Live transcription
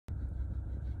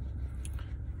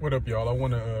What up, y'all? I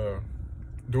want to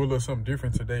do a little something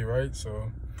different today, right?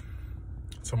 So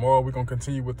tomorrow we're going to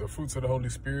continue with the fruits of the Holy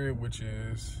Spirit, which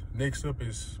is, next up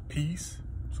is peace.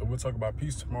 So we'll talk about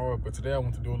peace tomorrow, but today I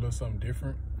want to do a little something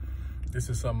different. This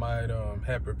is something I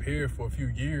had prepared for a few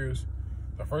years.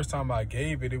 The first time I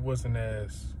gave it, it wasn't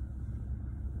as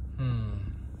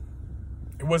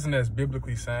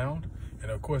biblically sound. And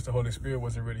of course, the Holy Spirit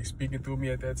wasn't really speaking through me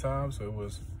at that time. So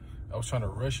I was trying to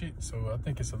rush it. So I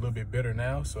think it's a little bit better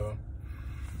now. So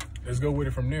let's go with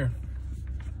it from there.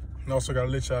 And also got to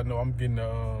let y'all know I'm getting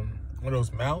one of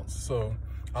those mounts. So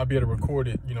I'll be able to record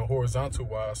it, horizontal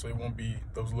wise. So it won't be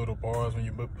those little bars when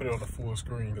you put it on the full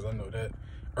screen, because I know that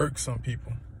irks some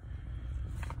people.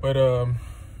 But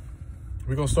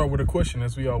we're going to start with a question,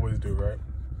 as we always do, right?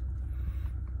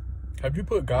 Have you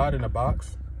put God in a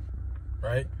box,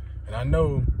 right? And I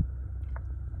know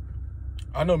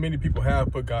many people have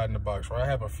put God in the box, right? I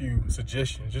have a few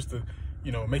suggestions just to,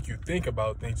 make you think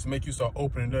about things, to make you start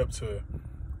opening up to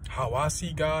how I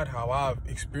see God, how I've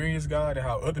experienced God, and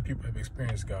how other people have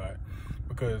experienced God.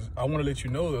 Because I want to let you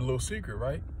know a little secret,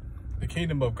 right? The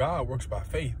kingdom of God works by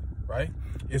faith, right?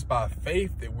 It's by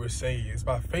faith that we're saved. It's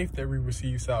by faith that we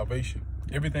receive salvation.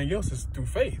 Everything else is through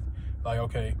faith. Like,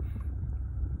 okay,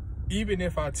 even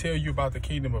if I tell you about the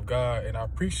kingdom of God and I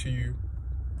preach to you,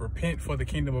 repent, for the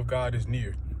kingdom of God is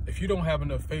near. If you don't have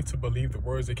enough faith to believe the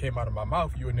words that came out of my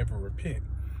mouth, you will never repent.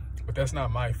 But that's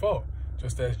not my fault.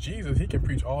 Just as Jesus, he can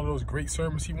preach all those great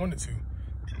sermons he wanted to,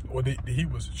 or that he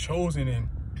was chosen and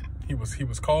he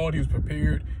was called, he was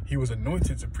prepared, he was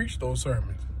anointed to preach those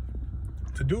sermons,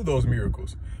 to do those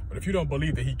miracles. But if you don't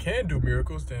believe that he can do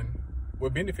miracles, then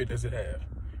what benefit does it have,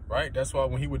 right? That's why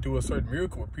when he would do a certain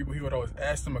miracle with people, he would always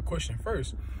ask them a question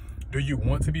first. Do you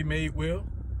want to be made well?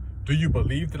 Do you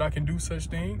believe that I can do such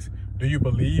things? Do you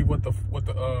believe what the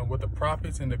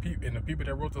prophets and the people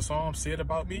that wrote the Psalms said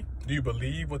about me? Do you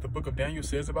believe what the book of Daniel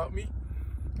says about me?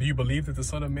 Do you believe that the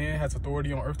Son of Man has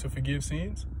authority on earth to forgive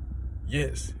sins?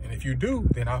 Yes. And if you do,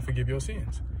 then I'll forgive your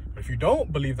sins. But if you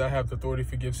don't believe that I have the authority to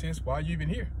forgive sins, why are you even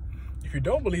here? If you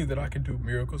don't believe that I can do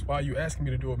miracles, why are you asking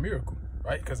me to do a miracle?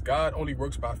 Right? Because God only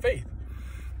works by faith.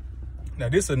 Now,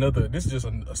 this is just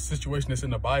a situation that's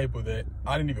in the Bible that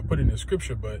I didn't even put in the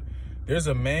scripture, but there's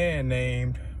a man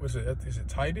named, is it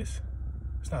Titus?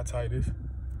 It's not Titus.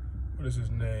 What is his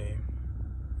name?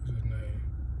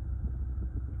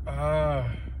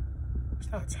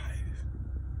 It's not Titus.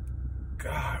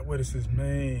 God, what is his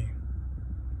name?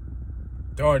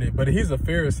 Darn it, but he's a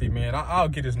Pharisee, man. I'll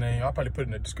get his name. I'll probably put it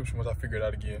in the description once I figure it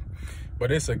out again. But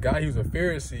it's a guy, he was a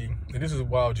Pharisee, and this is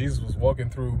while Jesus was walking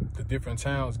through the different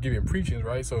towns giving preachings,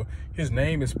 right? So his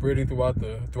name is spreading throughout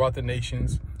the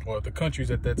nations, or the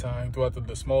countries at that time, throughout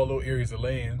the small little areas of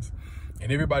lands,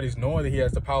 and everybody's knowing that he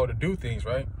has the power to do things,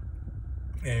 right?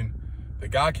 And the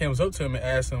guy comes up to him and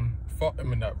asks him,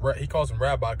 he calls him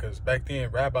Rabbi, because back then,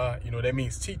 Rabbi, that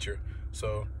means teacher.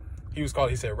 So he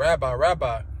said,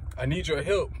 Rabbi, I need your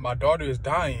help. My daughter is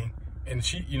dying, and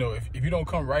she, if you don't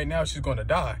come right now, she's going to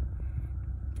die.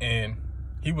 And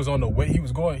he was on the way.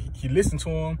 He listened to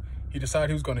him. He decided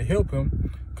he was going to help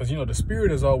him, because, the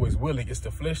spirit is always willing. It's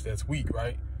the flesh that's weak,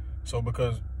 right? So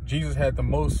because Jesus had the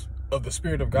most of the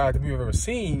Spirit of God that we've ever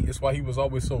seen, it's why he was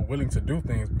always so willing to do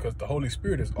things, because the Holy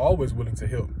Spirit is always willing to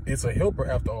help. It's a helper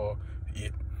after all.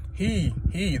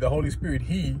 The Holy Spirit,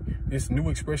 this new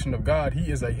expression of God,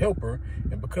 he is a helper.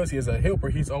 And because he is a helper,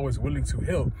 he's always willing to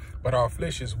help. But our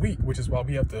flesh is weak, which is why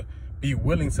we have to be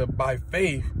willing to, by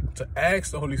faith, to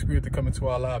ask the Holy Spirit to come into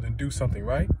our lives and do something,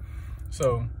 right?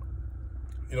 So,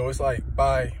 it's like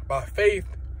by faith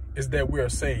is that we are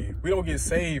saved. We don't get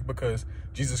saved because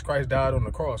Jesus Christ died on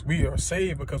the cross. We are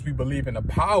saved because we believe in the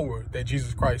power that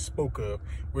Jesus Christ spoke of.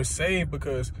 We're saved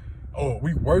because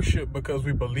we worship because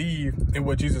we believe in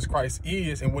what Jesus Christ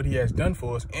is and what he has done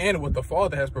for us and what the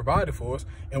Father has provided for us.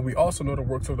 And we also know the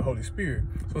works of the Holy Spirit.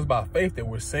 So it's by faith that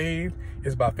we're saved.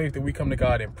 It's by faith that we come to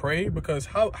God and pray, because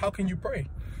how can you pray?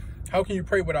 How can you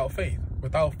pray without faith?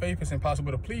 Without faith, it's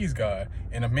impossible to please God.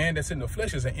 And a man that's in the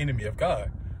flesh is an enemy of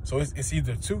God. So it's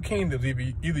either two kingdoms.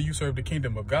 Either you serve the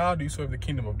kingdom of God or you serve the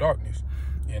kingdom of darkness.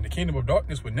 And the kingdom of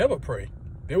darkness would never pray.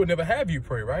 They would never have you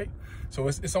pray, right? So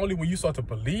it's only when you start to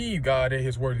believe God at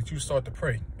his word that you start to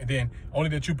pray. And then only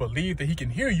that you believe that he can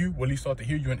hear you will he start to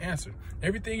hear you and answer.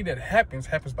 Everything that happens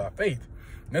by faith.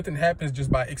 Nothing happens just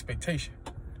by expectation.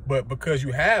 But because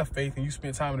you have faith and you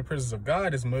spend time in the presence of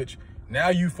God as much, now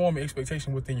you form an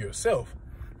expectation within yourself.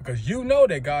 Because you know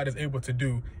that God is able to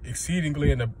do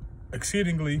exceedingly,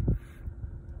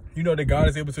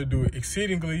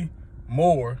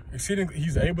 more,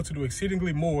 he's able to do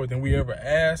exceedingly more than we ever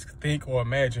ask, think, or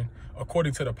imagine,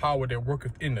 according to the power that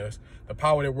worketh in us. The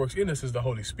power that works in us is the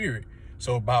Holy Spirit.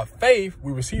 So by faith,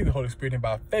 we receive the Holy Spirit, and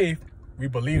by faith, we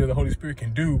believe that the Holy Spirit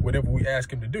can do whatever we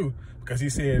ask him to do, because he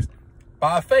says,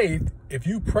 by faith, if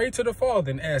you pray to the Father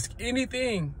and ask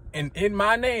anything in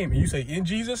my name, and you say in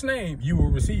Jesus' name, you will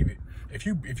receive it. If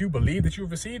you believe that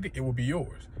you've received it, it will be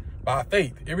yours. By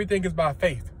faith. Everything is by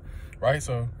faith, right?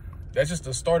 So that's just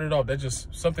to start it off. That's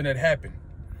just something that happened,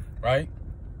 right?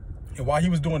 And while he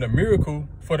was doing a miracle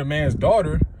for the man's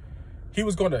daughter, he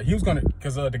was gonna,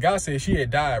 because the guy said she had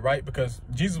died, right? Because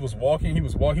Jesus was walking, he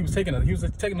was taking a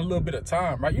little bit of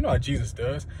time, right? You know how Jesus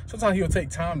does. Sometimes he'll take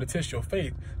time to test your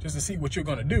faith just to see what you're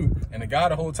gonna do. And the guy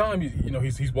the whole time,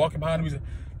 he's walking behind him.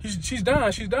 She's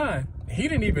dying. He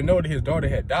didn't even know that his daughter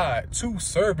had died. 2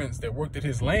 servants that worked at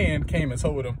his land came and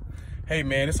told him, hey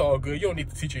man, it's all good. You don't need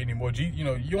to teach her anymore. You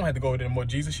don't have to go with her anymore,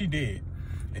 Jesus. She dead.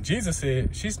 And Jesus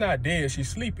said, she's not dead, she's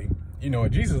sleeping.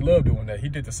 And Jesus loved doing that. He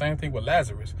did the same thing with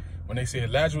Lazarus. When they said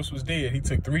Lazarus was dead, he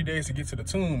took 3 days to get to the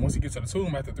tomb. Once he gets to the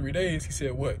tomb after 3 days, he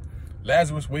said, what?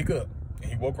 Lazarus, wake up.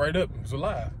 And he woke right up and was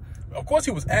alive. Of course,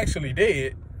 he was actually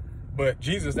dead, but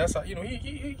Jesus, that's how,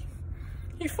 he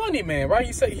funny, man, right?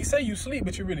 He say you sleep,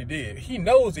 but you really dead. He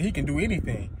knows that he can do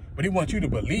anything, but he wants you to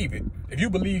believe it. If you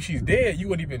believe she's dead, you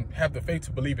wouldn't even have the faith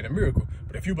to believe in a miracle.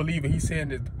 But if you believe it, he's saying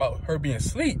that about her being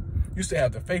asleep, you still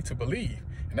have the faith to believe.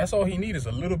 And that's all he needs is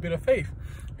a little bit of faith.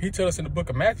 He tells us in the book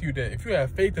of Matthew that if you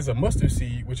have faith as a mustard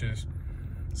seed, which is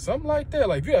something like that,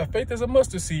 like if you have faith as a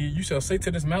mustard seed, you shall say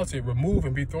to this mountain, remove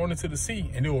and be thrown into the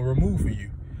sea, and it will remove for you.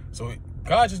 So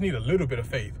God just needs a little bit of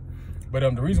faith. But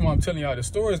the reason why I'm telling y'all this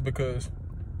story is because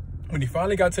when he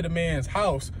finally got to the man's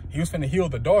house, he was finna heal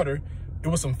the daughter. It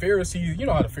was some Pharisees. You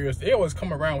know how the Pharisees, they always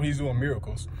come around when he's doing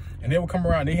miracles. And they would come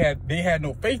around, they had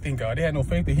no faith in God. They had no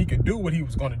faith that he could do what he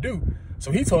was going to do.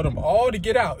 So he told them all to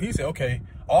get out. He said, okay,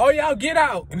 all y'all get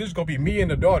out, and this is going to be me and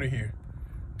the daughter here.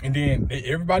 And then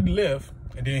everybody left,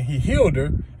 and then he healed her.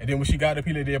 And then when she got up,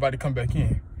 he let everybody come back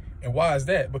in. And why is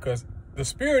that? Because the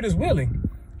spirit is willing.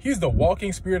 He's the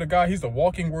walking spirit of God. He's the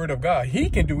walking word of God. He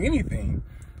can do anything.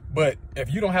 But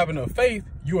if you don't have enough faith,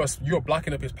 you're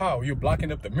blocking up his power. You're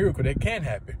blocking up the miracle that can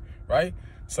happen, right?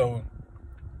 So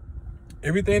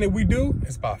everything that we do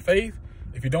is by faith.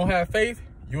 If you don't have faith,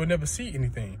 you will never see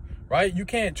anything, right? You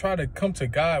can't try to come to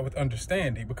God with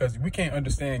understanding, because we can't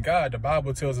understand God. The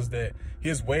Bible tells us that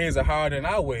his ways are higher than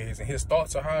our ways and his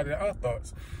thoughts are higher than our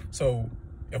thoughts. So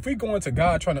if we go into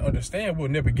God trying to understand, we'll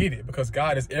never get it, because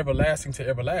God is everlasting to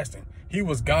everlasting. He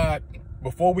was God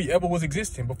before we ever was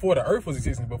existing, before the earth was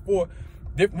existing,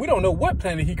 we don't know what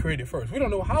planet he created first. We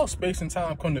don't know how space and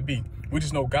time come to be. We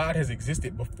just know God has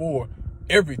existed before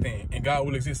everything, and God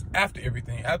will exist after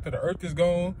everything. After the earth is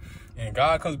gone and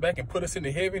God comes back and put us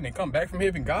into heaven and come back from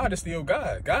heaven, God is still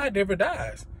God. God never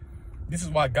dies. This is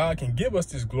why God can give us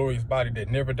this glorious body that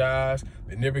never dies,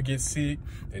 that never gets sick,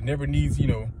 that never needs,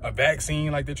 a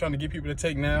vaccine like they're trying to get people to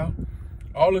take now.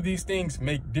 All of these things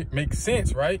make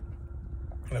sense, right?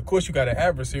 And of course, you got an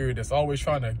adversary that's always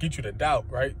trying to get you to doubt,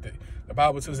 right? The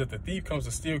Bible says that the thief comes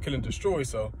to steal, kill, and destroy.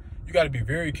 So you got to be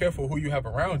very careful who you have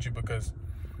around you, because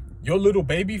your little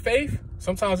baby faith,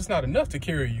 sometimes it's not enough to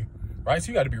carry you, right? So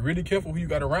you got to be really careful who you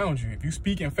got around you. If you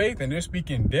speak in faith and they're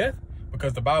speaking death,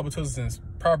 because the Bible tells us in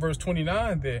Proverbs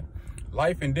 29 that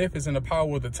life and death is in the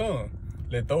power of the tongue.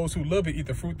 Let those who love it eat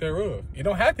the fruit thereof. It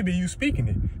don't have to be you speaking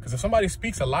it, because if somebody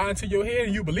speaks a lie into your head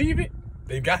and you believe it,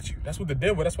 they've got you. That's what the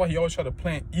devil, that's why he always try to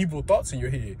plant evil thoughts in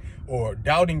your head, or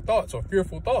doubting thoughts, or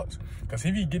fearful thoughts. Because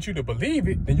if he get you to believe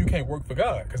it, then you can't work for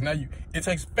God. Because now it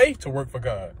takes faith to work for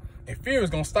God. And fear is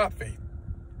going to stop faith.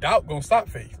 Doubt going to stop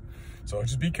faith. So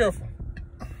just be careful.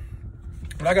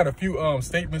 And I got a few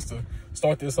statements to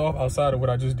start this off outside of what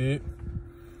I just did.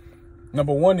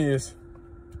 Number one is,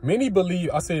 many believe,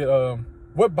 I said,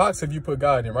 what box have you put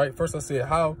God in, right? First I said,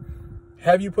 how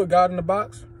have you put God in the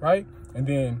box, right? And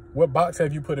then what box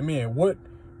have you put him in? What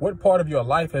part of your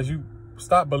life has you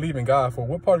stopped believing God for?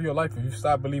 What part of your life have you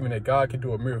stopped believing that God can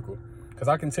do a miracle? Because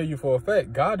I can tell you for a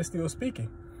fact, God is still speaking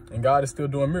and God is still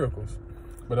doing miracles.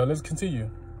 But let's continue.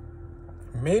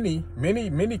 Many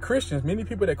Christians, many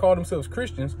people that call themselves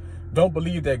Christians, don't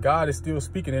believe that God is still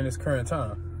speaking in this current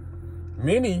time.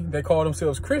 Many that call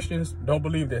themselves Christians don't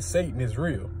believe that Satan is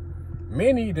real.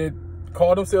 Many that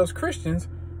call themselves Christians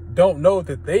don't know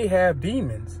that they have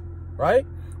demons. Right?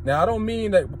 Now, I don't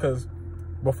mean that, because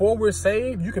before we're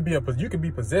saved, you can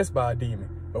be possessed by a demon.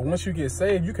 But once you get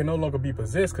saved, you can no longer be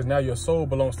possessed, because now your soul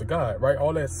belongs to God, right?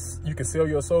 All that, you can sell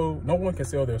your soul. No one can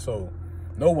sell their soul.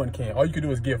 No one can. All you can do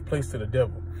is give place to the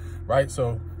devil, right?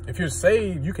 So If you're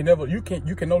saved, you can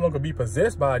no longer be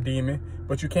possessed by a demon,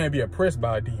 but you can be oppressed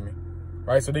by a demon,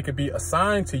 right? So they could be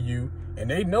assigned to you, and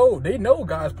they know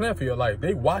God's plan for your life.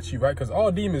 They watch you, right? Because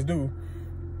all demons do,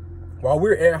 while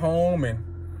we're at home, and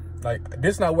like,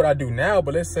 this is not what I do now,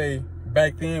 but let's say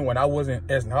back then when I wasn't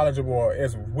as knowledgeable or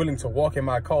as willing to walk in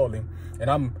my calling, and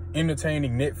I'm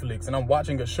entertaining Netflix and I'm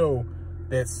watching a show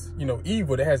that's, you know,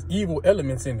 evil, that has evil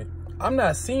elements in it. I'm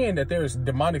not seeing that there's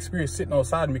demonic spirits sitting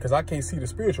outside of me because I can't see the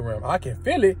spiritual realm. I can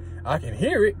feel it, I can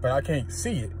hear it, but I can't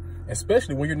see it.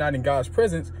 Especially when you're not in God's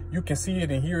presence, you can see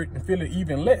it and hear it and feel it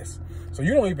even less. So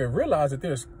you don't even realize that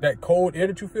there's that cold air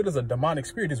that you feel is a demonic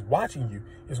spirit. It's watching you.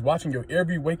 It's watching your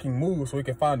every waking move so it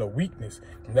can find a weakness.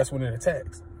 And that's when it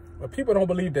attacks. But people don't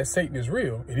believe that Satan is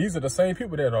real. And these are the same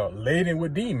people that are laden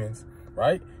with demons,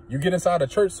 right? You get inside a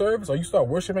church service or you start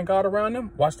worshiping God around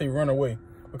them, watch they run away.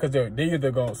 Because they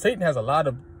either going, Satan has a lot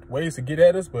of ways to get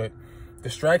at us, but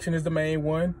distraction is the main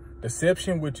one.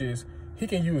 Deception, which is he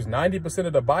can use 90%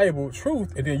 of the Bible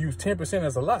truth and then use 10%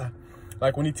 as a lie.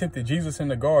 Like when he tempted Jesus in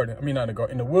the garden, I mean, not in the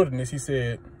garden, in the wilderness, he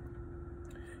said,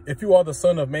 if you are the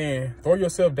Son of Man, throw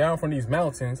yourself down from these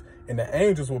mountains and the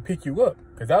angels will pick you up.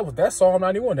 Because that's Psalm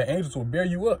 91. The angels will bear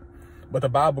you up. But the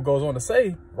Bible goes on to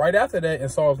say right after that in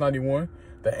Psalms 91,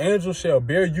 the angels shall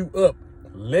bear you up,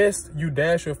 lest you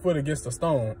dash your foot against a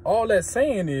stone. All that's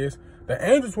saying is the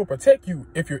angels will protect you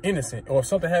if you're innocent or if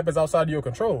something happens outside of your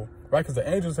control, right? Because the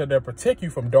angels are there to protect you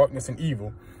from darkness and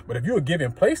evil. But if you were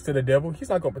giving place to the devil, he's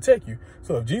not going to protect you.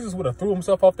 So if Jesus would have threw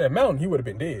himself off that mountain, he would have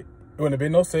been dead. It wouldn't have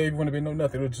been no save, wouldn't have been no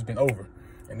nothing. It would have just been over.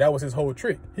 And that was his whole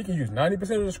trick. He can use 90%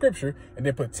 of the scripture and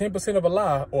then put 10% of a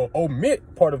lie or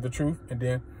omit part of the truth, and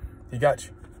then he got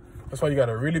you. That's why you got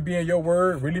to really be in your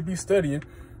word, really be studying,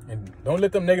 and don't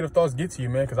let them negative thoughts get to you,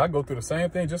 man, because I go through the same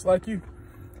thing just like you.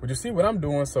 But you see what I'm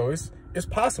doing, so it's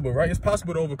possible, right? It's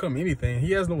possible to overcome anything.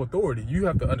 He has no authority. You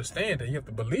have to understand that. You have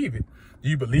to believe it. Do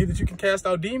you believe that you can cast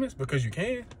out demons? Because you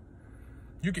can.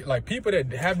 You can, like, people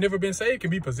that have never been saved can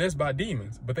be possessed by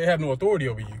demons, but they have no authority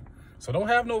over you. So don't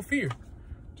have no fear.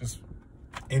 Just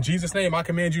in Jesus' name, I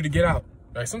command you to get out.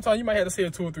 Like, sometimes you might have to say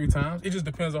it 2 or 3 times. It just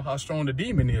depends on how strong the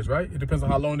demon is, right? It depends on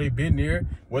how long they've been there,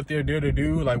 what they're there to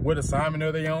do, like what assignment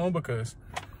are they on. Because,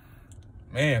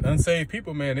 man, unsaved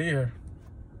people, man,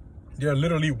 they're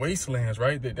literally wastelands,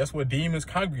 right? That's where demons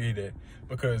congregate at,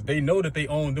 because they know that they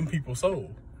own them people's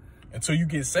soul. Until you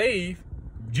get saved,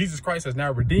 Jesus Christ has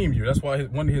now redeemed you. That's why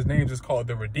one of his names is called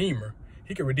the Redeemer.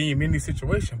 He can redeem any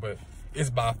situation, but it's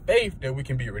by faith that we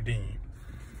can be redeemed.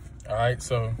 All right,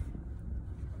 so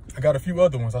I got a few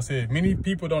other ones. I said many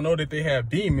people don't know that they have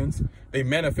demons. They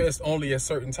manifest only at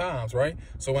certain times, right?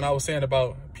 So when I was saying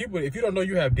about people, if you don't know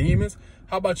you have demons,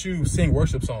 how about you sing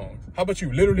worship songs? How about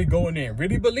you literally go in there and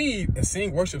really believe and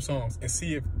sing worship songs and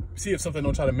see if something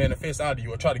don't try to manifest out of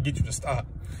you or try to get you to stop.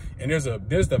 And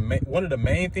one of the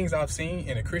main things I've seen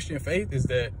in the Christian faith is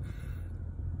that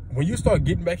when you start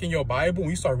getting back in your Bible, when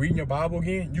you start reading your Bible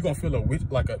again, you're gonna feel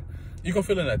you're gonna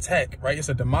feel an attack, right? It's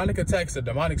a demonic attack, it's a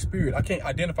demonic spirit. I can't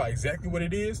identify exactly what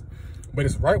it is, but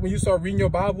it's right when you start reading your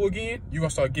Bible again, you're gonna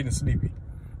start getting sleepy.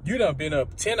 You done been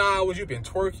up 10 hours, you've been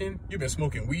twerking, you've been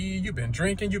smoking weed, you've been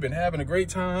drinking, you've been having a great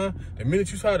time. The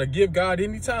minute you try to give God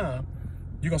any time,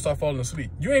 you're gonna start falling asleep.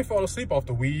 You ain't fall asleep off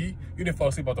the weed, you didn't fall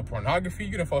asleep off the pornography,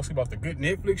 you didn't fall asleep off the good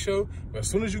Netflix show, but as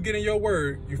soon as you get in your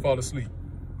word, you fall asleep.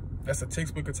 That's a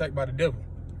textbook attack by the devil,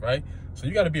 right? So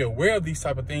you gotta be aware of these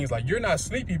type of things. Like, you're not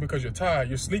sleepy because you're tired,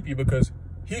 you're sleepy because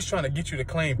he's trying to get you to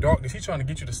claim darkness. He's trying to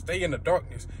get you to stay in the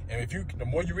darkness. And the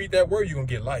more you read that word, you're gonna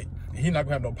get light. And he's not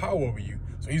gonna have no power over you.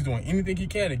 So he's doing anything he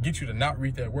can to get you to not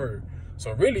read that word.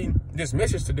 So really, this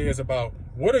message today is about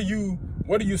what are you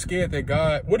scared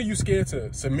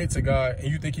to submit to God and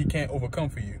you think he can't overcome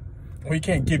for you? Or he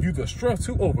can't give you the strength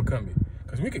to overcome it?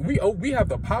 Because we have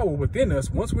the power within us.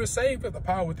 Once we're saved, we have the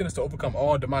power within us to overcome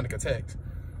all demonic attacks.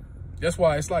 That's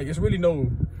why it's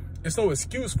no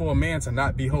excuse for a man to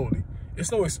not be holy.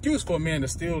 It's no excuse for a man to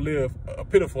still live a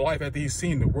pitiful life after he's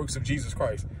seen the works of Jesus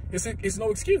Christ. It's no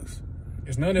excuse.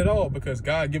 It's none at all, because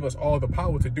God give us all the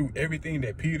power to do everything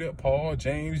that Peter, Paul,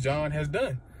 James, John has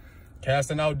done.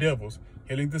 Casting out devils,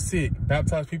 healing the sick,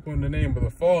 baptize people in the name of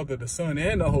the Father, the Son,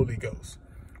 and the Holy Ghost.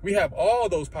 We have all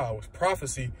those powers.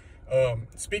 Prophecy,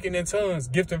 speaking in tongues,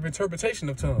 gift of interpretation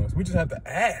of tongues. We just have to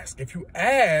ask. If you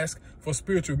ask for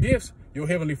spiritual gifts, your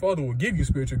Heavenly Father will give you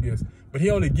spiritual gifts, but he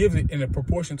only gives it in a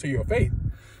proportion to your faith.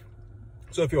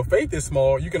 So if your faith is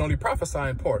small, you can only prophesy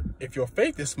in part. If your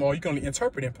faith is small, you can only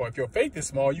interpret in part. If your faith is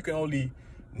small, you can only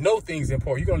know things in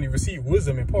part. You can only receive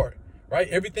wisdom in part, right?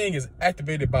 Everything is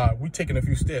activated by we taking a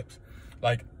few steps.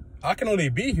 Like, I can only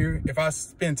be here if I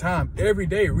spend time every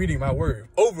day reading my word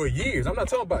over years. I'm not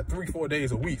talking about 3-4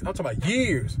 days a week. I'm talking about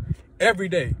years, every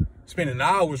day, spending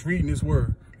hours reading this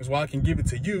word. That's why I can give it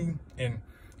to you and,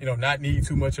 you know, not need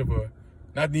too much of a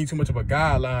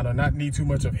guideline or not need too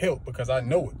much of help, because I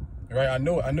know it, right? I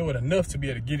know it enough to be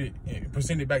able to get it and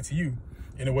present it back to you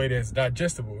in a way that's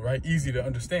digestible, right? Easy to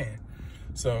understand.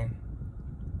 So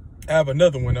I have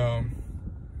another one.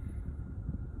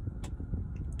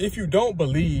 If you don't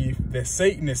believe that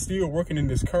Satan is still working in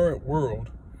this current world,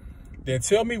 then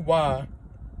tell me why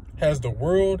has the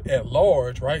world at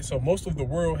large, right? So most of the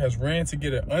world has ran to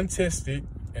get an untested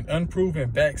and unproven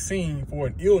vaccine for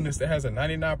an illness that has a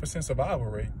 99% survival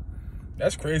rate.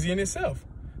 That's crazy in itself.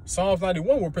 Psalms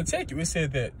 91 will protect you. It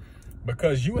said that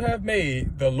because you have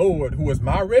made the Lord, who is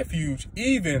my refuge,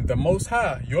 even the Most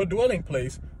High, your dwelling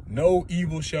place, no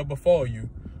evil shall befall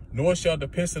you, nor shall the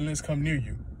pestilence come near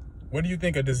you. What do you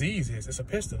think a disease is? It's a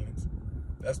pestilence.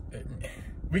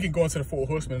 We can go into the 4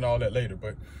 horsemen and all that later,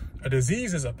 but a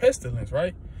disease is a pestilence,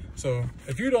 right? So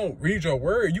if you don't read your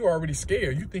word, you already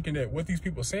scared. You thinking that what these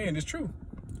people are saying is true.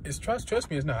 It's trust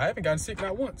me, it's not. I haven't gotten sick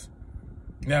not once.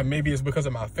 Now, maybe it's because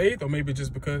of my faith, or maybe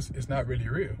just because it's not really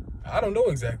real. I don't know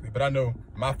exactly, but I know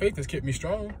my faith has kept me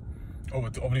strong over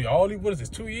all these, what is this,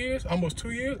 2 years? Almost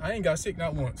 2 years? I ain't got sick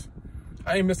not once.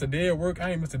 I ain't missed a day of work.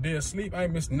 I ain't missed a day of sleep. I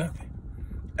ain't missed nothing.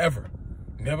 Ever.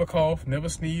 Never coughed, never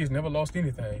sneezed, never lost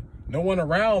anything. No one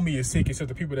around me is sick except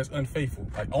the people that's unfaithful.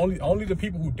 Like only the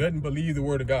people who doesn't believe the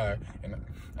word of God. And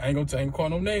I ain't gonna call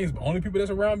no names, but only people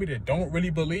that's around me that don't really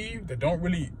believe, that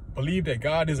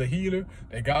God is a healer,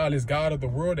 that God is God of the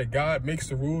world, that God makes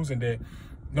the rules, and that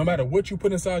no matter what you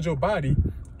put inside your body,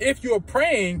 if you're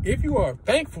praying, if you are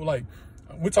thankful, like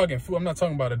we're talking food, I'm not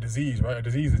talking about a disease, right? A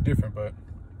disease is different, but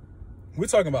we're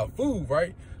talking about food,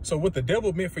 right? So what the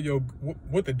devil meant for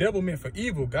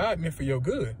evil, God meant for your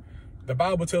good. The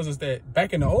Bible tells us that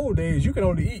back in the old days, you could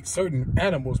only eat certain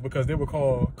animals because they were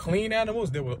called clean animals.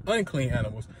 They were unclean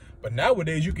animals. But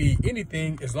nowadays, you can eat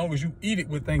anything as long as you eat it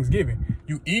with thanksgiving.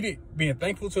 You eat it being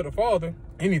thankful to the Father,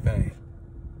 anything.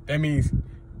 That means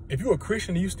if you're a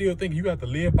Christian and you still think you have to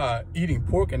live by eating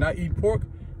pork and not eat pork,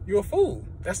 you're a fool.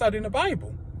 That's not in the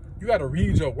Bible. You got to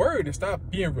read your word and stop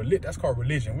being religious. That's called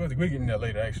religion. We'll get into that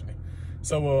later, actually.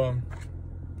 So,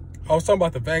 I was talking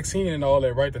about the vaccine and all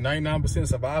that, right? The 99%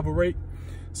 survival rate.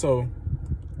 So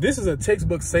this is a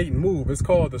textbook Satan move. It's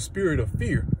called the spirit of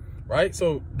fear, right?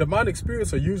 So demonic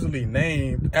spirits are usually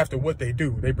named after what they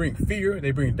do. They bring fear. They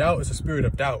bring doubt. It's a spirit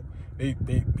of doubt. They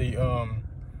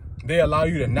allow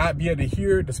you to not be able to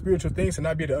hear the spiritual things and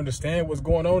not be able to understand what's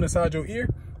going on inside your ear.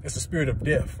 It's the spirit of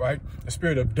death, right? The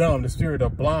spirit of dumb, the spirit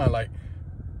of blind. Like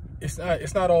it's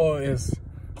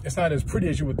not as pretty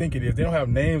as you would think it is. They don't have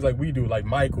names like we do, like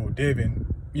Michael,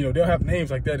 Devin. You know, they don't have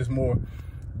names like that. It's more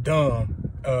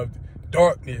dumb,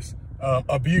 darkness,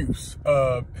 abuse,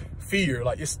 fear.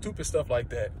 Like, it's stupid stuff like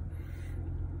that.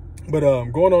 But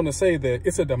going on to say that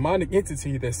it's a demonic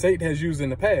entity that Satan has used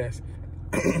in the past.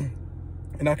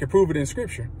 And I can prove it in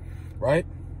scripture, right?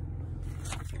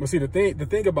 But see, the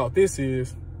thing about this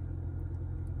is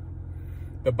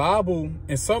the Bible,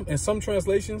 in some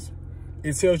translations,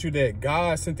 it tells you that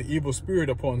God sent the evil spirit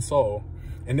upon Saul.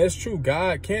 And that's true.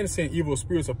 God can send evil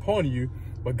spirits upon you,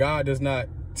 but God does not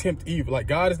tempt evil. Like,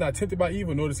 God is not tempted by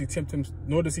evil, nor does he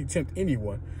tempt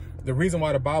anyone. The reason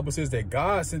why the Bible says that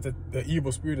God sent the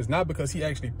evil spirit is not because he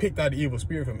actually picked out the evil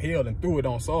spirit from hell and threw it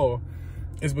on Saul.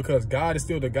 It's because God is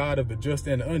still the God of the just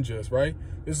and the unjust, right?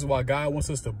 This is why God wants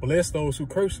us to bless those who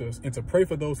curse us and to pray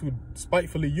for those who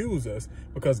spitefully use us,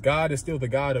 because God is still the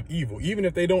God of evil. Even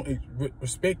if they don't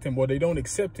respect him or they don't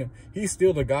accept him, he's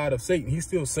still the God of Satan. He's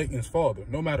still Satan's father,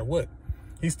 no matter what.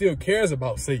 He still cares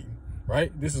about Satan,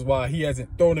 right? This is why he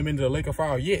hasn't thrown him into the lake of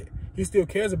fire yet. He still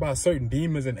cares about certain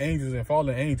demons and angels and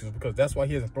fallen angels, because that's why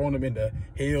he hasn't thrown them into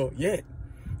hell yet.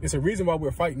 It's a reason why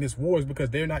we're fighting this war, is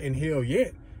because they're not in hell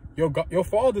yet. Your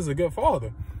father's a good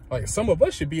father. Like, some of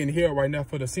us should be in hell right now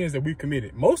for the sins that we've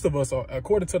committed. Most of us are,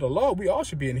 according to the law, we all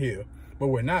should be in hell, but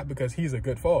we're not, because he's a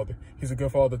good father. He's a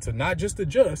good father to not just the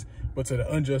just, but to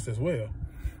the unjust as well.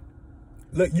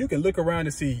 Look, you can look around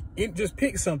and see, just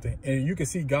pick something and you can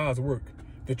see God's work.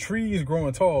 The trees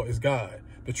growing tall is God.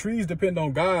 The trees depend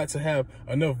on God to have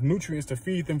enough nutrients to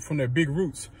feed them from their big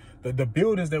roots. The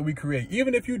buildings that we create,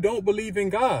 even if you don't believe in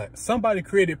God, somebody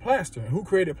created plaster. Who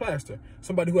created plaster?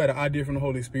 Somebody who had an idea from the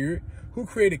Holy Spirit. Who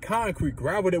created concrete,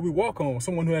 gravel that we walk on?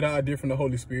 Someone who had an idea from the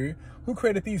Holy Spirit. Who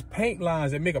created these paint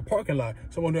lines that make a parking lot?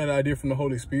 Someone who had an idea from the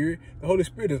Holy Spirit. The Holy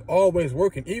Spirit is always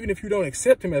working, even if you don't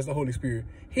accept him as the Holy Spirit.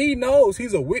 He knows,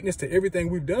 he's a witness to everything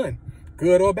we've done,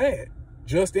 good or bad.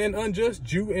 just and unjust,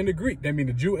 Jew and the Greek. That means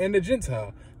the Jew and the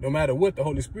Gentile. No matter what, the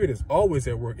Holy Spirit is always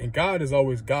at work, and God is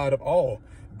always God of all,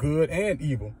 good and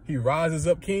evil. He rises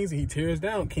up kings and he tears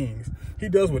down kings. He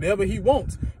does whatever he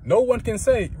wants. No one can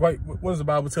say, right, what does the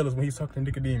Bible tell us when he's talking to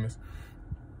Nicodemus?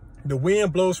 The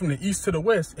wind blows from the east to the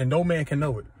west and no man can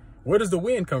know it. Where does the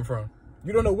wind come from?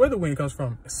 You don't know where the wind comes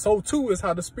from. So too is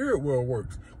how the spirit world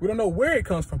works. We don't know where it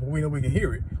comes from, but we know we can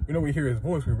hear it. We know we hear his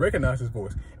voice. We recognize his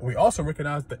voice. And we also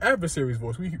recognize the adversary's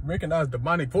voice. We recognize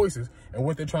demonic voices and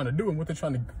what they're trying to do and what they're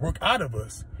trying to work out of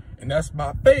us. And that's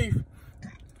by faith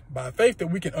that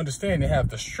we can understand and have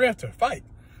the strength to fight.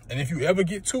 And if you ever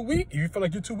get too weak, if you feel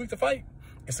like you're too weak to fight,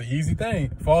 it's an easy thing.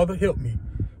 Father, help me.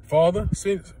 Father,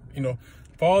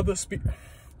 Father, speak.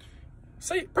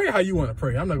 Pray how you want to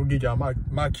pray. I'm not gonna give y'all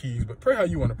my keys, but pray how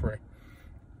you want to pray.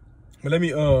 But let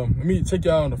me take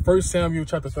y'all on to 1 Samuel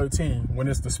chapter 13, when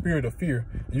it's the spirit of fear.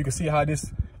 And you can see how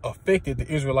this affected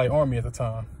the Israelite army at the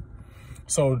time.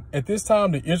 So at this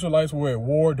time, the Israelites were at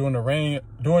war during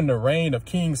the reign of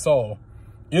King Saul.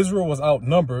 Israel was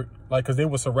outnumbered, because they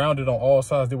were surrounded on all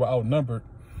sides. They were outnumbered.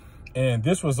 And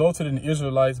this resulted in the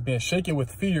Israelites being shaken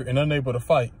with fear and unable to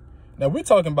fight. Now, we're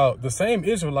talking about the same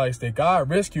Israelites that God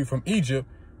rescued from Egypt.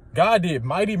 God did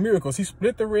mighty miracles. He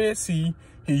split the Red Sea.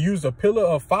 He used a pillar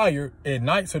of fire at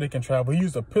night so they can travel. He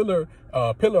used a pillar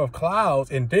of clouds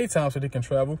in daytime so they can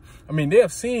travel. I mean, they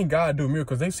have seen God do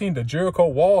miracles. They've seen the Jericho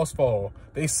walls fall.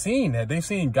 They've seen that. They've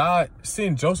seen God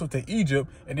send Joseph to Egypt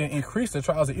and then increase the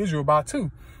trials of Israel by 2.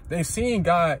 They've seen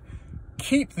God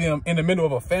keep them in the middle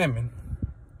of a famine.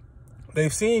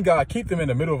 They've seen God keep them in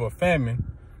the middle of a famine.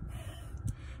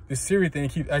 This Siri thing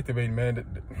keeps activating, man.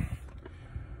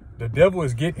 The devil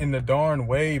is getting in the darn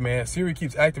way, man. Siri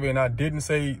keeps activating. I didn't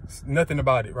say nothing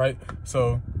about it, right?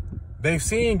 So they've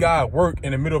seen God work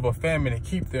in the middle of a famine and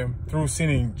keep them through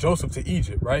sending Joseph to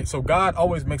Egypt, right? So God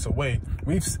always makes a way.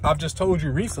 I've just told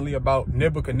you recently about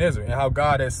Nebuchadnezzar and how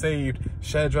God has saved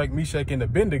Shadrach, Meshach, and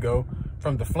Abednego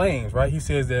from the flames, right? He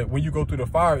says that when you go through the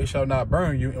fire, it shall not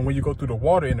burn you. And when you go through the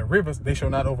water and the rivers, they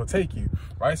shall not overtake you,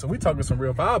 right? So we're talking some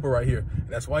real Bible right here. And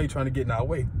that's why you're trying to get in our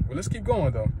way. Well, let's keep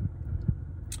going, though.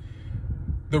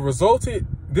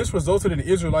 This resulted in the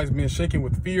Israelites being shaken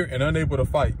with fear and unable to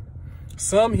fight.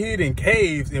 Some hid in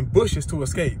caves and bushes to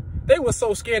escape. They were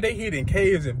so scared they hid in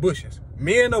caves and bushes.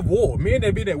 Men of war, men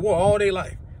that been at war all their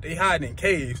life, they hide in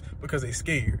caves because they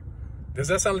scared. Does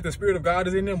that sound like the spirit of God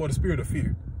is in them or the spirit of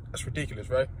fear? That's ridiculous,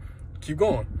 right? Keep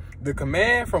going. The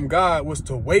command from God was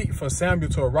to wait for Samuel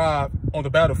to arrive on the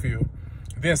battlefield,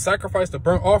 then sacrifice the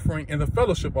burnt offering and the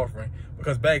fellowship offering.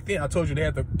 Because back then, I told you they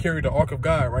had to carry the ark of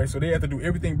God, right? So they had to do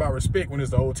everything by respect when it's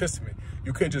the Old Testament.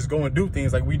 You couldn't just go and do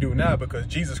things like we do now because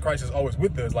Jesus Christ is always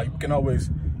with us. Like, we can always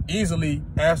easily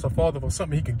ask the Father for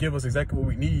something. He can give us exactly what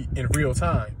we need in real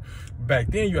time. Back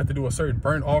then, you have to do a certain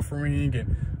burnt offering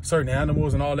and certain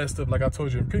animals and all that stuff, like I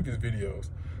told you in previous videos.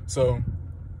 So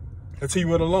until you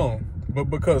went alone. But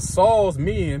because Saul's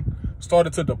men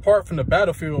started to depart from the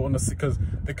battlefield because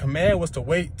the command was to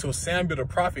wait till Samuel the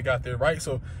prophet got there, right?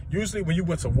 So usually when you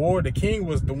went to war, the king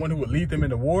was the one who would lead them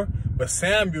into war, but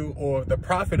Samuel, or the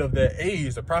prophet of that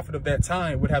age, the prophet of that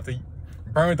time, would have to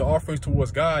burn the offerings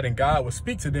towards God, and God would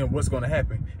speak to them what's going to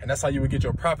happen. And that's how you would get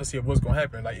your prophecy of what's going to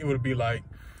happen. Like, it would be like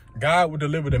God would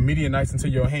deliver the Midianites into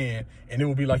your hand, and it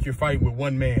would be like you're fighting with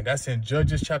one man. That's in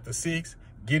Judges chapter 6,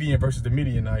 Gideon versus the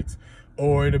Midianites.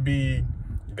 Or it'll be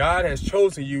God has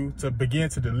chosen you to begin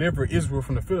to deliver Israel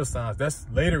from the Philistines. That's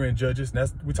later in Judges.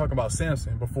 We're talking about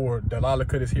Samson before Delilah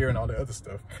cut his hair and all that other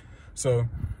stuff. So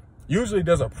usually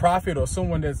there's a prophet or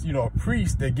someone that's, a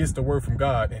priest that gets the word from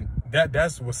God. And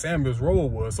that's what Samuel's role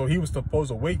was. So he was supposed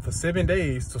to wait for 7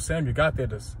 days till Samuel got there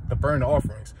to burn the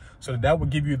offerings. So that would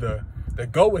give you the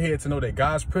go ahead to know that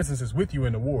God's presence is with you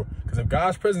in the war. Because if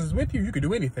God's presence is with you, you can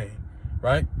do anything,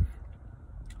 right?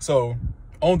 So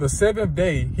on the 7th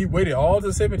day, he waited all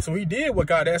the 7. So he did what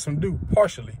God asked him to do,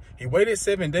 partially. He waited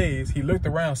 7 days. He looked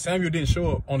around. Samuel didn't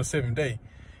show up on the 7th day.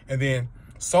 And then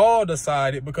Saul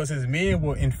decided, because his men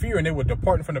were in fear and they were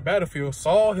departing from the battlefield,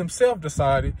 Saul himself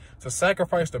decided to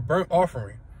sacrifice the burnt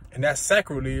offering. And that's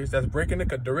sacrilege. That's breaking the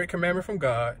direct commandment from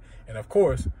God. And of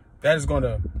course, that is going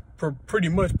to pretty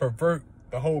much pervert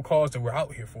the whole cause that we're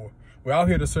out here for. We're out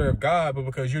here to serve God, but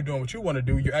because you're doing what you want to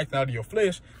do, you're acting out of your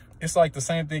flesh. It's like the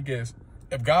same thing as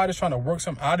if God is trying to work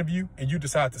something out of you and you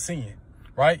decide to sin,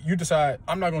 right? You decide,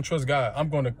 I'm not going to trust God. I'm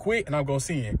going to quit and I'm going to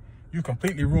sin. You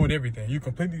completely ruined everything. You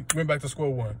completely went back to square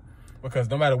one, because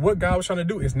no matter what God was trying to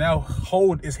do, it's now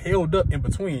held up in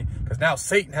between, because now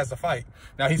Satan has to fight.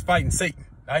 Now he's fighting Satan.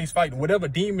 Now he's fighting whatever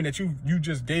demon that you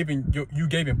just gave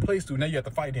him place to. Now you have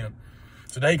to fight him.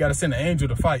 So now you got to send an angel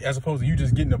to fight, as opposed to you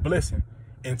just getting a blessing.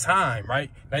 in time, right?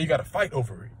 Now you got to fight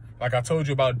over it. Like I told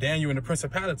you about Daniel and the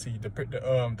principality, the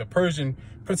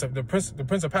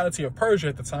principality of Persia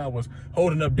at the time was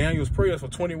holding up Daniel's prayers for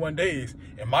 21 days.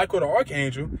 And Michael, the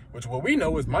archangel, which what we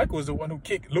know is Michael is the one who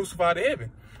kicked Lucifer out of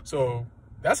heaven. So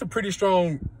that's a pretty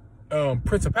strong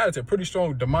principality, a pretty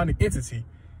strong demonic entity.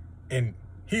 And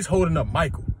he's holding up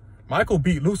Michael. Michael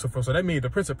beat Lucifer. So that means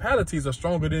the principalities are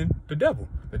stronger than the devil.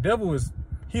 The devil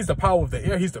he's the power of the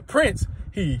air. He's the prince.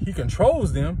 He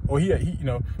controls them, or he you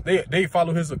know, they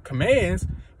follow his commands,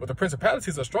 but the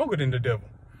principalities are stronger than the devil.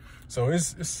 So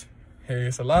it's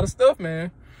a lot of stuff,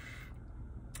 man.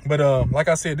 But like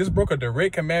I said, this broke a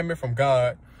direct commandment from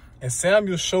God, and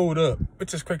Samuel showed up,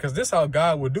 which is crazy because this is how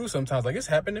God will do sometimes. Like it's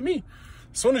happened to me.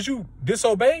 As soon as you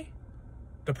disobey,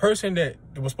 the person that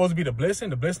was supposed to be the blessing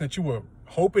that you were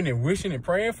hoping and wishing and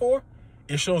praying for,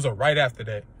 it shows up right after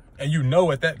that. And you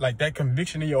know at that, like that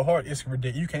conviction in your heart, it's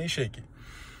ridiculous. You can't shake it.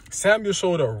 Samuel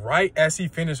showed up right as he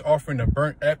finished burning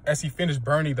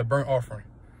the burnt offering.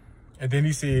 And then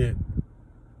he said,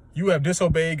 you have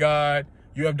disobeyed God.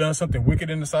 You have done something wicked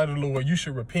in the sight of the Lord. You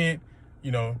should repent,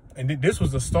 you know. And this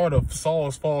was the start of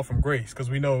Saul's fall from grace, because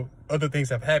we know other things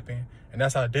have happened, and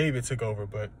that's how David took over.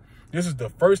 But this is the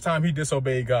first time he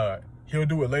disobeyed God. He'll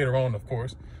do it later on, of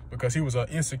course, because he was an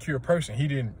insecure person. He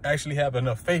didn't actually have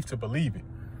enough faith to believe it.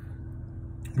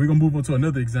 We're going to move on to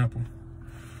another example,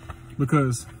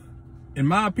 because in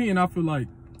my opinion, I feel like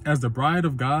as the bride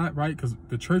of God, right? Because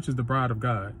the church is the bride of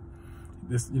God.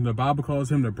 This, you know, the Bible calls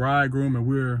him the bridegroom, and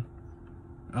we're,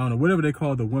 I don't know, whatever they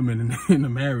call the woman in the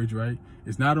marriage, right?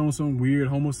 It's not on some weird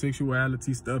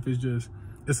homosexuality stuff. It's just,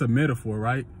 it's a metaphor,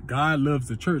 right? God loves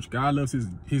the church. God loves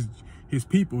his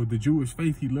people, the Jewish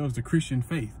faith. He loves the Christian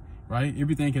faith, right?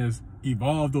 Everything has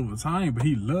evolved over time, but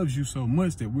he loves you so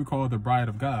much that we're called the bride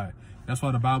of God. That's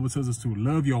why the Bible tells us to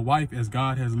love your wife as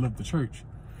God has loved the church.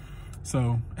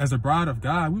 So as a bride of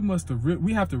God,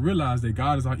 we have to realize that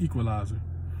God is our equalizer.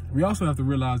 We also have to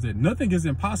realize that nothing is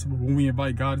impossible when we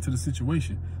invite God into the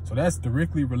situation. So that's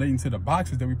directly relating to the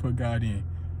boxes that we put God in.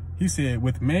 He said,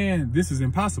 with man, this is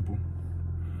impossible.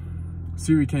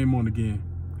 Siri came on again.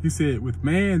 He said, with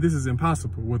man, this is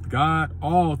impossible. With God,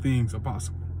 all things are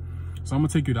possible. So I'm going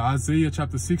to take you to Isaiah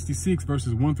chapter 66,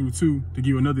 verses 1 through 2 to give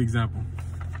you another example.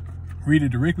 Read it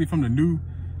directly from the New.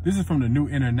 This is from the New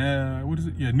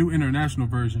New International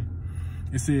Version.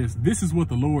 It says, this is what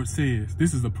the Lord says.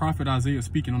 This is the prophet Isaiah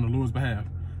speaking on the Lord's behalf.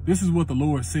 This is what the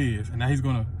Lord says. And now he's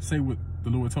going to say what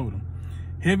the Lord told him.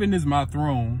 Heaven is my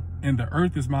throne, and the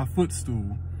earth is my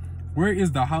footstool. Where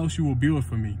is the house you will build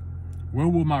for me? Where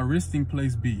will my resting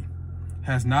place be?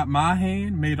 Has not my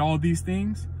hand made all these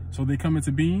things, so they come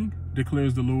into being,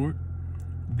 declares the Lord?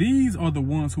 These are the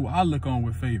ones who I look on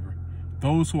with favor,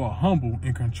 those who are humble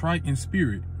and contrite in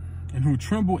spirit, and who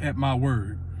tremble at my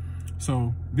word.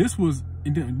 So this is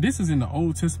in the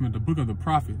Old Testament, the book of the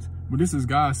prophets, but this is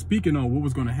God speaking on what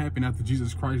was going to happen after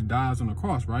Jesus Christ dies on the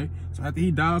cross, right? So after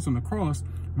he dies on the cross,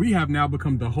 we have now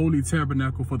become the holy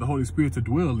tabernacle for the Holy Spirit to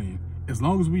dwell in. As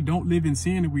long as we don't live in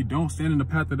sin and we don't stand in the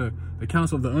path of the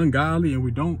counsel of the ungodly and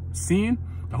we don't sin,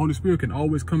 the Holy Spirit can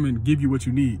always come and give you what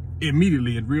you need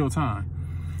immediately in real time.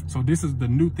 So this is the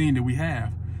new thing that we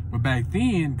have. But back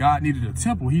then, God needed a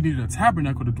temple. He needed a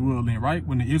tabernacle to dwell in, right?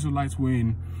 When the Israelites were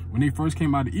when they first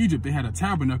came out of Egypt, they had a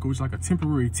tabernacle, which was like a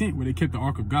temporary tent where they kept the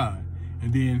Ark of God.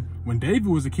 And then when David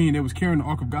was a king, they was carrying the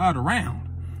Ark of God around,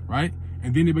 right?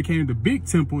 And then it became the big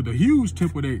temple, the huge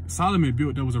temple that Solomon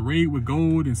built that was arrayed with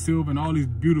gold and silver and all these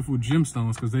beautiful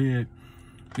gemstones, because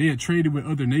they had traded with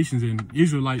other nations, and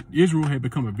Israel had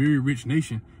become a very rich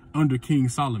nation under King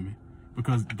Solomon.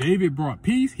 Because David brought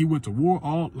peace, he went to war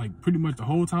pretty much the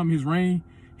whole time of his reign.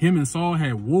 Him and Saul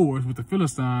had wars with the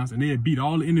Philistines, and they had beat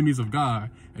all the enemies of God.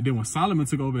 And then when Solomon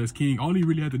took over as king, all he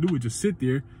really had to do was just sit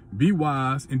there, be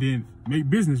wise, and then make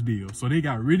business deals. So they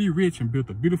got really rich and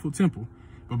built a beautiful temple.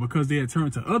 But because they had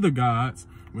turned to other gods,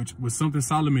 which was something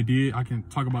Solomon did, I can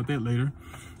talk about that later.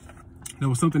 That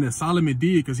was something that Solomon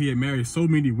did because he had married so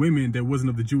many women that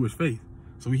wasn't of the Jewish faith.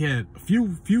 So we had a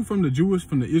few from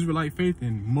the Israelite faith,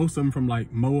 and most of them from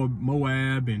like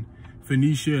Moab and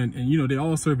Phoenicia, and you know, they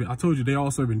all serving, I told you, they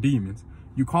all serving demons.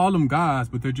 You call them gods,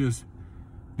 but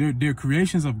they're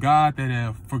creations of God that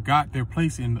have forgot their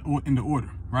place in the order,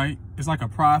 right? It's like a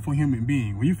prideful human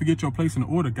being. When you forget your place in the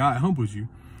order, God humbles you.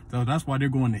 So that's why they're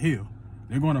going to hell.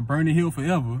 They're going to burn in hell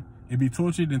forever and be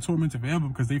tortured and tormented forever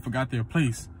because they forgot their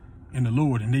place in the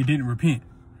Lord and they didn't repent.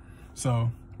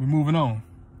 So we're moving on.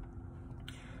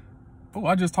 Oh,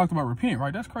 I just talked about repent,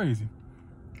 right? That's crazy.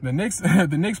 The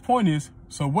next point is,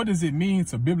 so what does it mean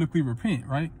to biblically repent,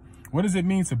 right? What does it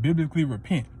mean to biblically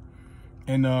repent?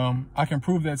 And I can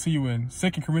prove that to you in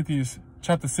 2 Corinthians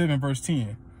chapter 7, verse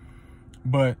 10.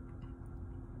 But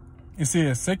it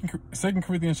says, Second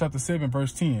Corinthians chapter 7,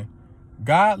 verse 10.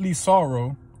 Godly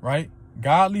sorrow, right?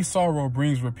 Godly sorrow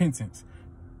brings repentance.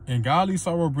 And godly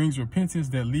sorrow brings repentance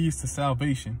that leads to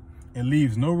salvation and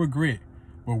leaves no regret.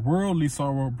 But worldly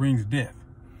sorrow brings death,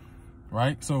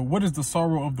 right? So what is the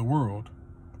sorrow of the world?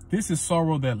 This is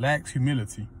sorrow that lacks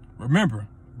humility. Remember,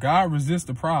 God resists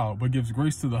the proud, but gives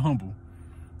grace to the humble.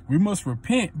 We must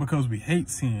repent because we hate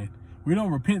sin. We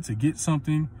don't repent to get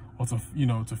something or to,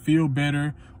 to feel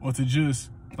better or to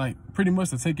just like pretty much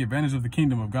to take advantage of the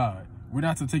kingdom of God. We're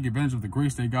not to take advantage of the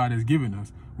grace that God has given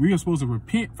us. We are supposed to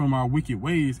repent from our wicked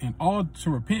ways. And all to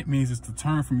repent means is to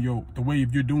turn from the way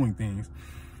you're doing things.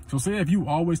 So say if you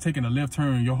always taken a left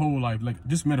turn your whole life, like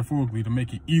just metaphorically to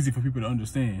make it easy for people to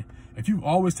understand. If you've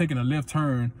always taken a left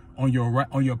turn on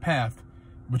your path,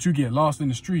 but you get lost in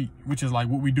the street, which is like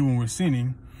what we do when we're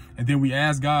sinning, and then we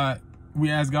ask God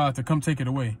to come take it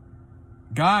away.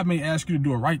 God may ask you to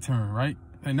do a right turn, right?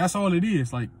 And that's all it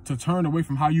is, like to turn away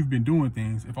from how you've been doing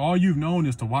things. If all you've known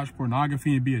is to watch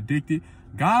pornography and be addicted,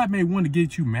 God may want to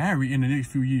get you married in the next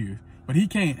few years, but he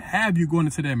can't have you going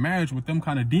into that marriage with them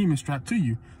kind of demons strapped to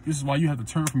you. This is why you have to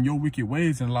turn from your wicked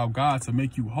ways and allow God to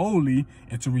make you holy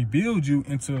and to rebuild you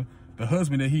into the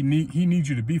husband that he needs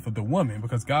you to be for the woman,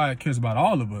 because God cares about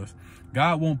all of us.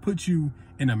 God won't put you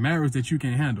in a marriage that you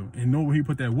can't handle, and nor will he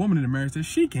put that woman in a marriage that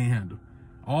she can't handle.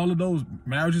 All of those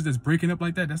marriages that's breaking up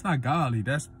like that, that's not godly.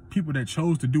 That's people that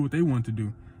chose to do what they want to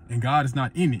do. And God is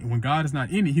not in it. And when God is not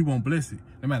in it, he won't bless it.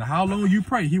 No matter how long you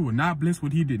pray, he will not bless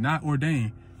what he did not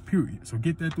ordain, period. So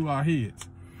get that through our heads.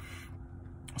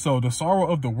 So the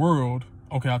sorrow of the world,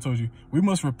 okay, I told you, we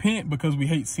must repent because we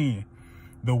hate sin.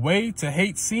 The way to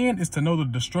hate sin is to know the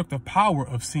destructive power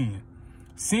of sin.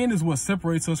 Sin is what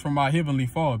separates us from our heavenly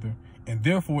Father, and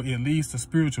therefore it leads to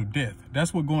spiritual death.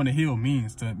 That's what going to hell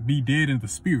means, to be dead in the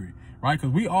spirit, right?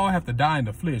 Because we all have to die in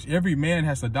the flesh. Every man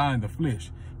has to die in the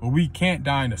flesh, but we can't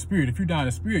die in the spirit. If you die in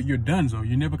the spirit, you're done, so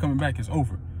you're never coming back. It's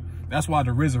over. That's why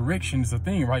the resurrection is a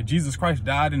thing, right? Jesus Christ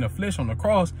died in the flesh on the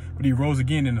cross, but he rose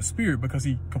again in the spirit because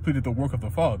he completed the work of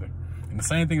the Father. And the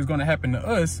same thing is going to happen to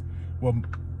us. Well,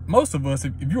 most of us,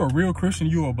 if you're a real Christian,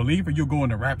 you're a believer, you'll go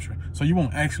into rapture. So you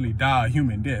won't actually die a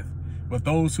human death. But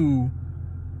those who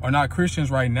are not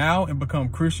Christians right now and become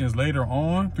Christians later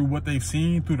on through what they've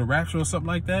seen through the rapture or something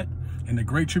like that, and the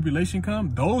great tribulation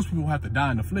come, those people have to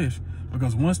die in the flesh.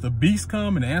 Because once the beast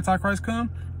come and the Antichrist come,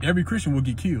 every Christian will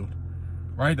get killed,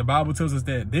 right? The Bible tells us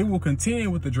that they will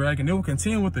contend with the dragon, they will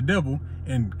contend with the devil,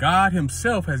 and God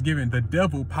himself has given the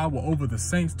devil power over the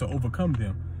saints to overcome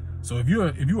them. So if you're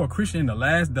a Christian in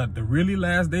the really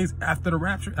last days after the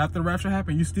rapture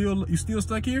happened, you still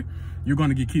stuck here, you're going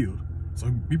to get killed. So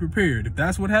be prepared. If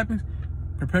that's what happens,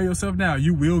 prepare yourself now.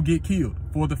 You will get killed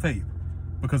for the faith.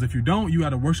 Because if you don't, you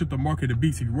got to worship the mark of the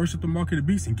beast. If you worship the mark of the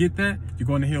beast and get that, you're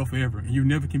going to hell forever. And you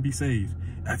never can be saved.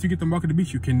 After you get the mark of the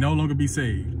beast, you can no longer be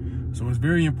saved. So it's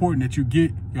very important that you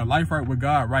get your life right with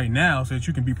God right now so that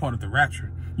you can be part of the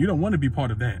rapture. You don't want to be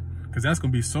part of that, because that's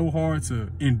going to be so hard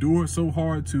to endure, so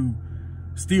hard to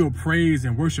still praise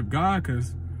and worship God.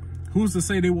 Because who's to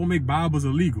say they won't make Bibles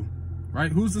illegal,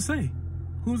 right? Who's to say?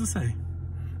 Who's to say?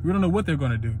 We don't know what they're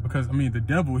going to do, because, I mean, the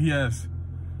devil,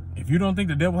 if you don't think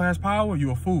the devil has power,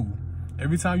 you're a fool.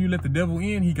 Every time you let the devil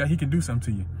in, he can do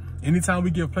something to you. Anytime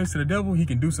we give place to the devil, he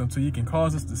can do something to you. He can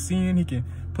cause us to sin. He can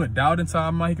put doubt into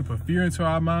our mind. He can put fear into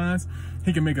our minds.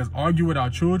 He can make us argue with our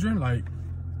children. Like,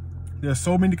 there's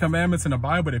so many commandments in the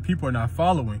Bible that people are not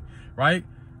following, right?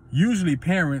 Usually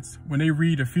parents, when they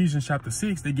read Ephesians chapter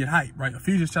 6, they get hyped, right?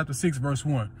 Ephesians chapter 6, verse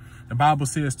 1. The Bible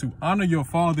says to honor your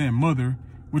father and mother,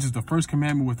 which is the first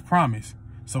commandment with promise.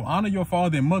 So honor your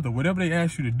father and mother. Whatever they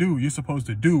ask you to do, you're supposed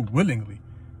to do willingly.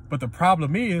 But the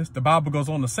problem is, the Bible goes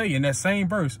on to say in that same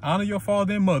verse, honor your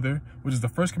father and mother, which is the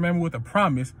first commandment with a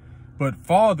promise. But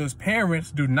fathers,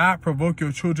 parents, do not provoke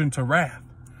your children to wrath.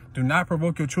 Do not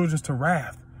provoke your children to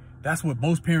wrath. That's what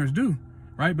most parents do,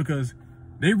 right? Because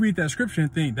they read that scripture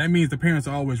and think that means the parents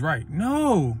are always right.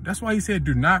 No, that's why he said,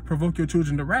 do not provoke your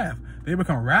children to wrath. They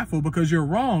become wrathful because you're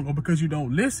wrong or because you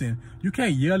don't listen. You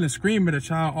can't yell and scream at a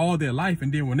child all their life,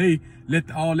 and then when they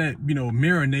let all that,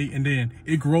 marinate, and then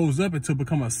it grows up until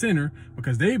become a sinner,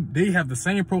 because they have the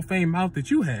same profane mouth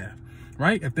that you have,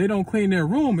 right? If they don't clean their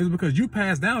room, it's because you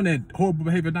passed down that horrible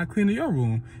behavior not cleaning your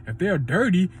room. If they're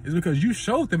dirty, it's because you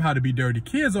showed them how to be dirty.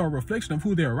 Kids are a reflection of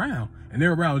who they're around, and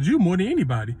they're around you more than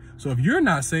anybody. So if you're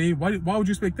not saved, why would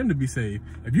you expect them to be saved?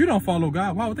 If you don't follow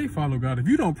God, why would they follow God? If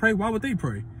you don't pray, why would they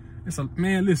pray?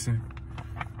 Man, listen,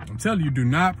 I'm telling you, do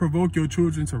not provoke your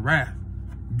children to wrath.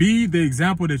 Be the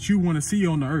example that you want to see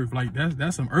on the earth. Like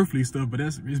that's some earthly stuff, but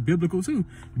it's biblical too.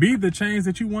 Be the change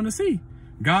that you want to see.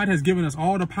 God has given us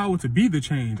all the power to be the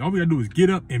change. All we gotta do is get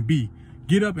up and be.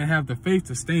 Get up and have the faith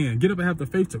to stand. Get up and have the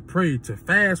faith to pray, to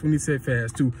fast when he said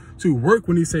fast, to work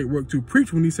when he said work, to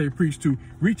preach when he said preach, to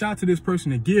reach out to this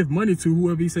person and give money to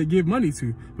whoever he said give money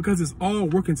to, because it's all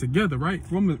working together, right?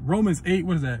 Romans 8,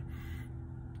 what is that?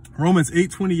 Romans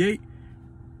 8:28.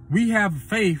 We have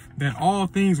faith that all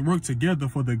things work together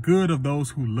for the good of those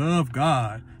who love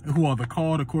God and who are the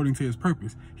called according to his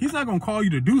purpose. He's not going to call you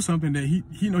to do something that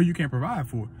he know you can't provide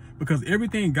for, because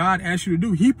everything God asks you to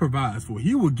do, he provides for.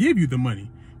 He will give you the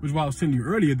money, which is why I was telling you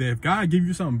earlier that if God gives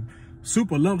you some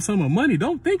super lump sum of money,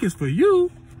 don't think it's for you.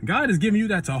 God is giving you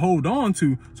that to hold on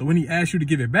to. So when he asks you to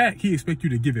give it back, he expects you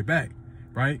to give it back,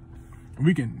 right?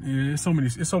 We can, it's so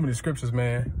many scriptures,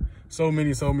 man. So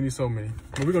many.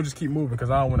 But we're gonna just keep moving because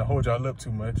I don't want to hold y'all up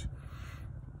too much.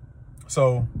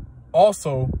 So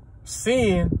also,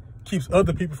 sin keeps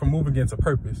other people from moving into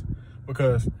purpose.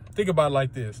 Because think about it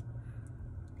like this.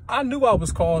 I knew I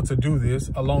was called to do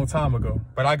this a long time ago,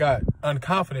 but I got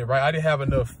unconfident, right? I didn't have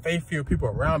enough faith-filled people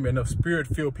around me, enough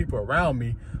spirit-filled people around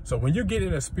me. So when you get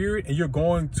in a spirit and you're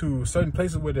going to certain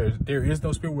places where there is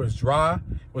no spirit, where it's dry,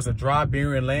 where it's a dry,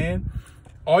 barren land,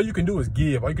 all you can do is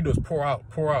give. All you can do is pour out.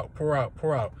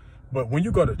 But when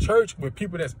you go to church with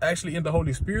people that's actually in the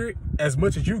Holy Spirit, as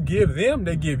much as you give them,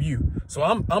 they give you. So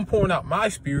I'm pouring out my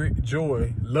spirit,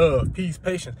 joy, love, peace,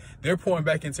 patience. They're pouring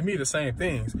back into me the same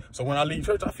things. So when I leave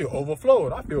church, I feel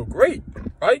overflowed. I feel great,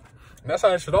 right? And that's how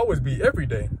it should always be every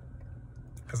day.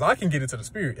 Because I can get into the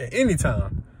spirit at any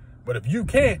time. But if you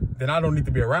can't, then I don't need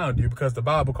to be around you, because the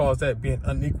Bible calls that being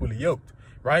unequally yoked.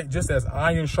 Right? Just as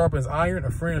iron sharpens iron,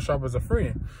 a friend sharpens a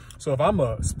friend. So if I'm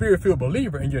a spirit-filled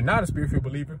believer and you're not a spirit-filled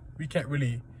believer, we can't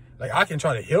really, like, I can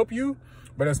try to help you,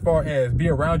 but as far as be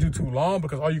around you too long,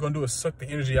 because all you're going to do is suck the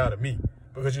energy out of me,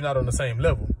 because you're not on the same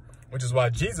level, which is why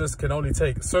Jesus can only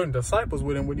take certain disciples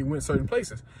with him when he went certain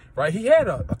places, right? He had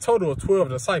a total of 12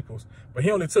 disciples, but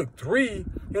he only took three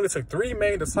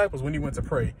main disciples when he went to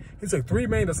pray. He took 3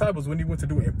 main disciples when he went to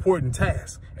do important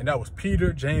tasks, and that was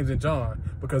Peter, James, and John,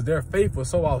 because their faith was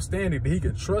so outstanding that he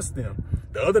could trust them.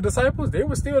 The other disciples, they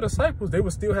were still disciples. They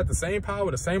would still have the same power,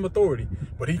 the same authority,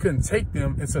 but he couldn't take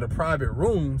them into the private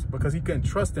rooms because he couldn't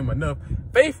trust them enough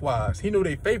faith-wise. He knew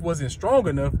their faith wasn't strong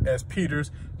enough as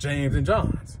Peter's, James, and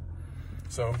John's.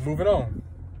 So moving on.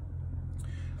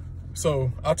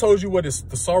 So I told you what is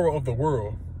the sorrow of the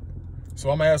world.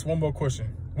 So I'm gonna ask one more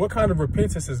question. What kind of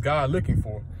repentance is God looking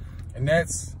for? And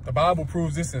that's, the Bible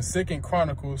proves this in 2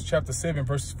 Chronicles chapter 7,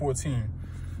 verses 14.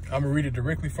 I'm gonna read it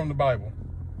directly from the Bible.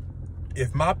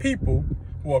 If my people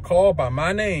who are called by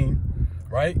my name,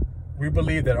 right? We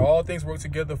believe that all things work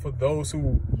together for those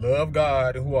who love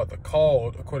God and who are the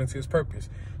called according to his purpose.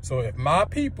 So if my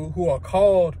people who are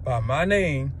called by my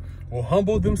name will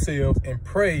humble themselves and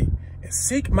pray and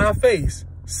seek my face,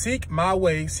 seek my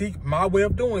way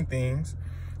of doing things,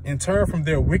 and turn from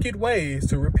their wicked ways,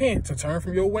 to repent, to turn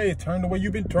from your way, turn from the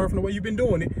way you've been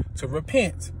doing it, to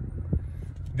repent,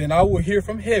 then I will hear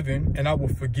from heaven and I will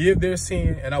forgive their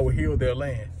sin and I will heal their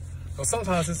land. So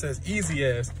sometimes it's as easy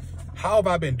as, how have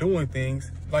I been doing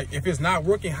things? Like, if it's not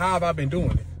working, how have I been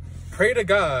doing it? Pray to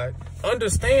God,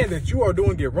 understand that you are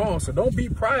doing it wrong. So don't be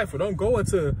prideful. Don't go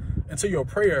into your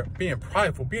prayer being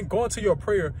prideful. Go into your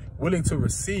prayer willing to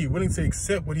receive, willing to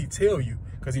accept what he tell you.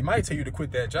 Because he might tell you to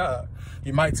quit that job.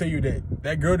 He might tell you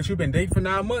that girl that you've been dating for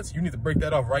 9 months, you need to break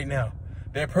that off right now.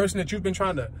 That person that you've been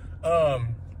trying to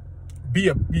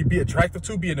be attractive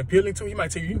to, being appealing to, he might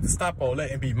tell you, you need to stop all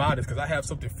that and be modest, because I have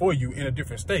something for you in a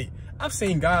different state. I've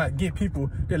seen God get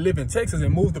people that live in Texas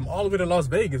and move them all the way to Las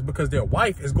Vegas because their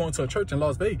wife is going to a church in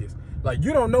Las Vegas. Like,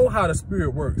 you don't know how the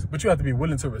spirit works, but you have to be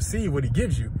willing to receive what he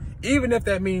gives you. Even if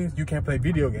that means you can't play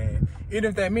video games. Even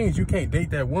if that means you can't date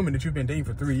that woman that you've been dating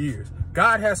for 3 years.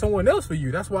 God has someone else for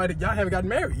you. That's why y'all haven't gotten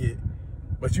married yet.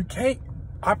 But you can't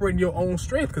operate in your own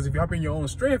strength, because if you operate in your own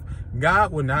strength,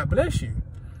 God will not bless you.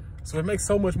 So it makes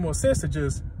so much more sense to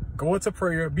just go into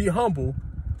prayer, be humble,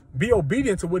 be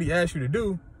obedient to what he asks you to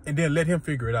do, and then let him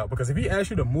figure it out. Because if he asks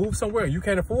you to move somewhere and you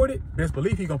can't afford it, best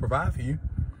believe he's going to provide for you.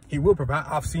 He will provide.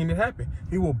 I've seen it happen.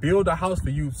 He will build a house for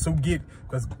you. So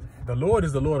because the Lord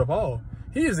is the Lord of all.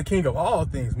 He is the king of all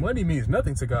things. Money means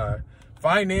nothing to God.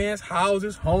 Finance,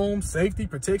 houses, homes, safety,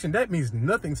 protection, that means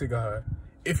nothing to God.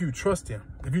 If you trust him,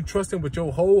 with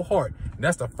your whole heart, and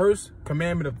that's the first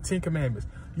commandment of the 10 commandments.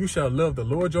 You shall love the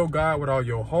Lord your God with all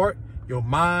your heart, your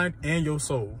mind, and your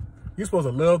soul. You're supposed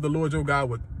to love the Lord your God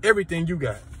with everything you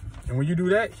got. And when you do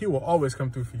that, he will always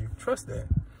come through for you. Trust that.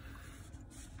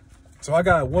 So I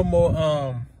got one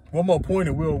more one more point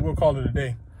and we'll call it a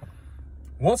day.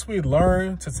 Once we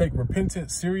learn to take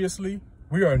repentance seriously,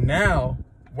 we're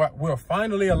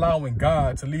finally allowing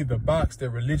God to leave the box that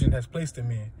religion has placed him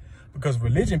in. Because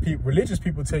religious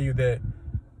people tell you that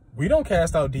we don't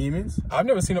cast out demons. I've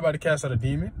never seen nobody cast out a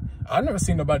demon. I've never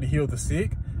seen nobody heal the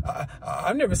sick.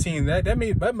 I've never seen that.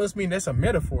 That must mean that's a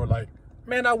metaphor. Like,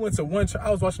 man, I went to I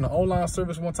was watching an online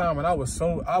service one time and I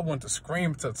wanted to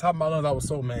scream to the top of my lungs. I was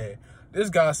so mad. This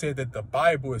guy said that the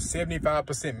Bible is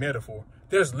 75% metaphor.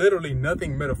 There's literally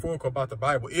nothing metaphorical about the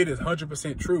Bible. It is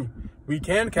 100% true. We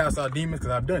can cast out demons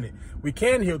because I've done it. We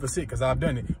can heal the sick because I've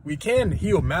done it. We can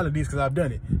heal maladies because I've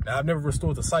done it. Now, I've never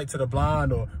restored the sight to the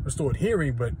blind or restored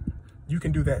hearing, but you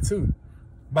can do that too.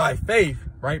 By faith,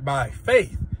 right? By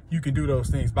faith, you can do those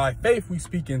things. By faith, we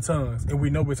speak in tongues and we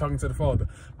know we're talking to the Father.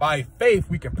 By faith,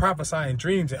 we can prophesy in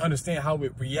dreams and understand how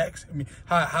it reacts.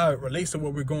 How it relates to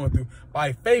what we're going through.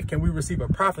 By faith, can we receive a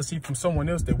prophecy from someone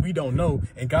else that we don't know,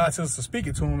 and God tells us to speak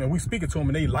it to them, and we speak it to them,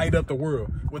 and they light up the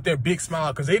world with their big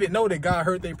smile because they didn't know that God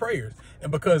heard their prayers. And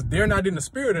because they're not in the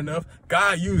spirit enough,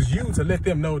 God used you to let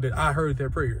them know that I heard their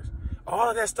prayers. All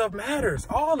of that stuff matters,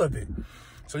 all of it.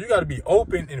 So you got to be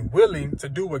open and willing to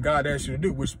do what God asks you to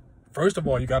do, which, first of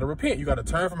all, you got to repent. You got to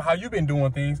turn from how you've been doing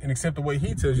things and accept the way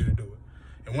he tells you to do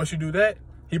it. And once you do that,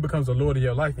 he becomes the Lord of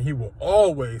your life, and he will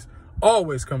always,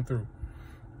 always come through.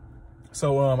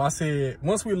 So I said,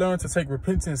 once we learn to take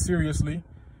repentance seriously,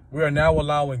 we are now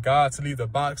allowing God to leave the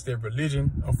box that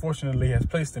religion, unfortunately, has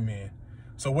placed him in.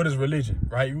 So what is religion,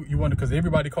 right? You wonder, because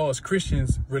everybody calls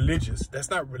Christians religious.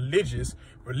 That's not religious.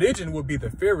 Religion would be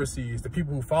the Pharisees, the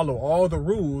people who follow all the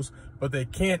rules, but they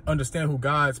can't understand who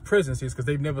God's presence is because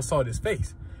they've never saw his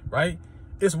face, right?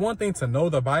 It's one thing to know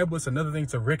the Bible. It's another thing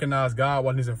to recognize God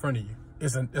while he's in front of you.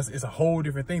 It's a whole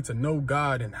different thing to know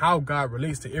God and how God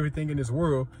relates to everything in this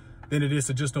world than it is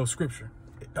to just know scripture.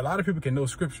 A lot of people can know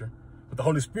scripture, but the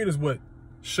Holy Spirit is what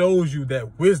shows you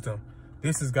that wisdom.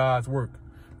 This is God's work.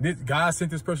 God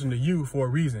sent this person to you for a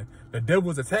reason. The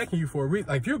devil is attacking you for a reason.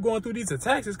 Like, if you're going through these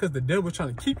attacks, it's because the devil is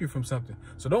trying to keep you from something.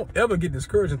 So don't ever get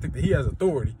discouraged and think that he has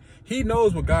authority. He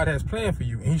knows what God has planned for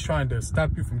you, and he's trying to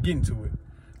stop you from getting to it.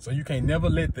 So you can't never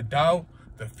let the doubt,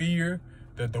 the fear,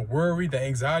 the worry, the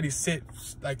anxiety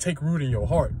take root in your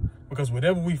heart. Because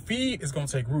whatever we feed is going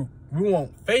to take root. We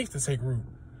want faith to take root.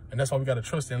 And that's why we got to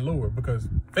trust in the Lord, because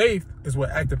faith is what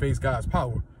activates God's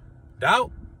power.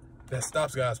 Doubt, that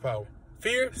stops God's power.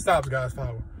 Fear stops God's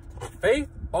power. Faith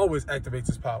always activates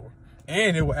his power.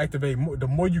 And it will activate more, the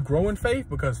more you grow in faith,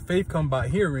 because faith comes by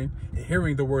hearing, and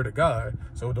hearing the word of God.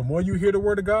 So the more you hear the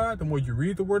word of God, the more you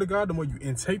read the word of God, the more you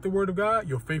intake the word of God,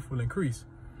 your faith will increase.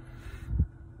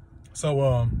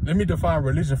 So let me define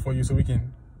religion for you so we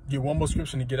can get one more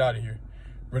scripture to get out of here.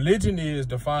 Religion is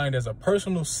defined as a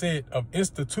personal set of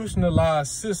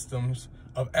institutionalized systems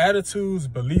of attitudes,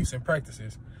 beliefs, and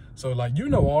practices. So, like, you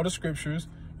know all the scriptures.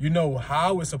 You know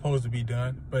how it's supposed to be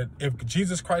done. But if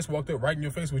Jesus Christ walked up right in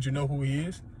your face, would you know who he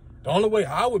is? The only way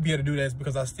I would be able to do that is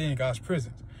because I stay in God's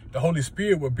presence. The Holy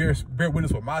Spirit would bear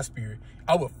witness with my spirit.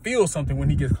 I would feel something when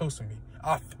he gets close to me.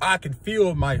 I can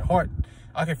feel my heart.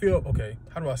 I can feel, okay,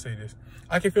 how do I say this?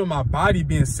 I can feel my body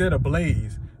being set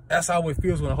ablaze. That's how it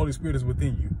feels when the Holy Spirit is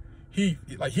within you. He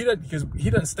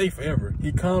doesn't stay forever.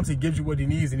 He comes, he gives you what he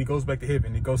needs, and he goes back to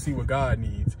heaven and go see what God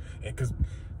needs. And because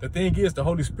the thing is, the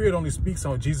Holy Spirit only speaks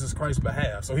on Jesus Christ's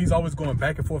behalf. So he's always going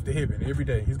back and forth to heaven every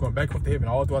day. He's going back and forth to heaven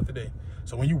all throughout the day.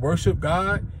 So when you worship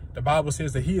God, the Bible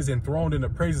says that he is enthroned in the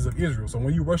praises of Israel. So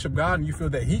when you worship God and you feel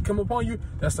that he come upon you,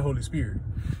 that's the Holy Spirit.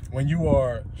 When you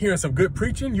are hearing some good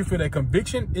preaching, you feel that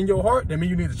conviction in your heart, that means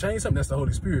you need to change something. That's the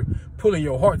Holy Spirit pulling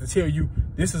your heart to tell you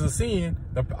this is a sin.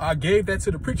 I gave that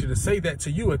to the preacher to say that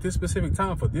to you at this specific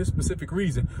time for this specific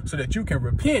reason, so that you can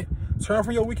repent, turn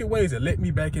from your wicked ways, and let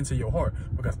me back into your heart,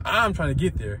 because I'm trying to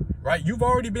get there, right? You've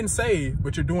already been saved,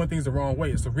 but you're doing things the wrong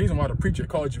way. It's the reason why the preacher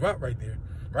called you out right there,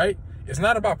 right? It's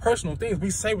not about personal things. We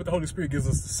say what the Holy Spirit gives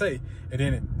us to say, and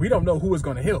then we don't know who is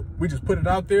going to help. We just put it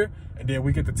out there, and then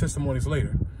we get the testimonies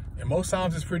later. And most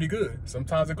times it's pretty good.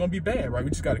 Sometimes it's going to be bad, right? We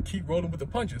just got to keep rolling with the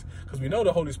punches, because we know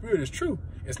the Holy Spirit is true.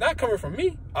 It's not coming from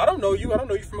me. I don't know you. I don't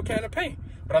know you from a can of paint,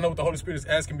 but I know what the Holy Spirit is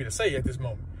asking me to say at this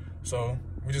moment. So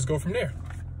we just go from there.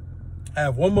 I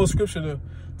have one more scripture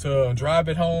to drive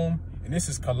it home, and this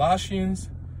is Colossians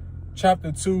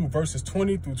chapter 2, verses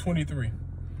 20 through 23.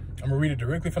 I'm going to read it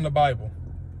directly from the Bible.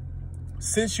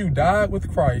 Since you died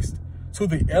with Christ to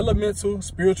the elemental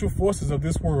spiritual forces of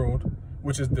this world,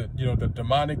 which is the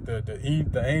demonic,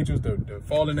 the angels, the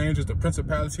fallen angels, the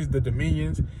principalities, the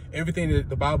dominions, everything that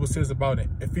the Bible says about it.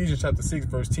 Ephesians chapter 6,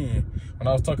 verse 10, when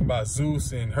I was talking about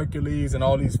Zeus and Hercules and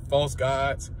all these false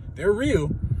gods, they're real,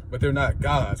 but they're not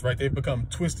gods, right? They've become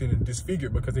twisted and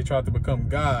disfigured because they tried to become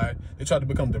God. They tried to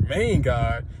become the main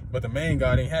God, but the main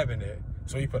God ain't having that.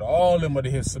 So he put all of them under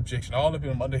his subjection, all of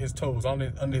them under his toes, under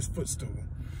his footstool,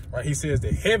 right? He says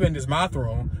that heaven is my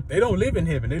throne. They don't live in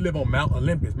heaven. They live on Mount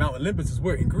Olympus. Mount Olympus is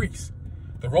where? In Greece.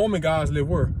 The Roman gods live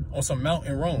where? On some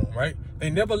mountain in Rome, right? They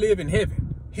never live in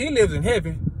heaven. He lives in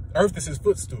heaven. Earth is his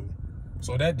footstool.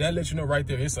 So that lets you know right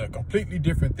there, it's a completely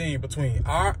different thing between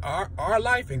our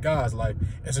life and God's life.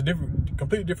 It's a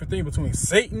completely different thing between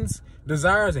Satan's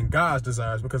desires and God's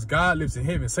desires, because God lives in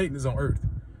heaven, Satan is on earth.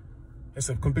 It's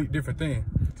a completely different thing.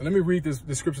 So let me read this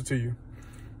scripture to you.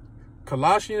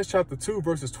 Colossians chapter 2,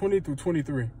 verses 20 through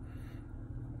 23.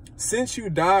 Since you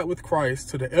died with Christ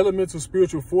to the elemental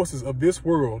spiritual forces of this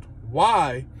world,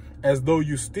 why, as though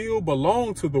you still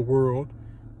belong to the world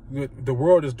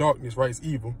is darkness, right? It's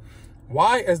evil.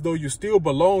 Why, as though you still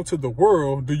belong to the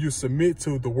world, do you submit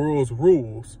to the world's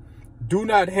rules? Do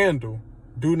not handle,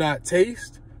 do not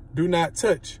taste, do not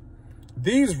touch.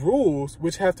 These rules,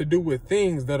 which have to do with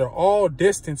things that are all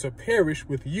destined to perish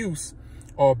with use,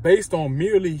 are based on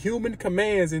merely human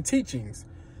commands and teachings.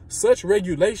 Such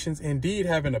regulations indeed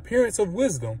have an appearance of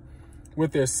wisdom,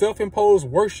 with their self-imposed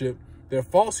worship, their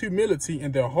false humility,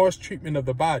 and their harsh treatment of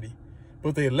the body,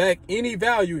 but they lack any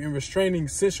value in restraining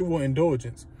sensual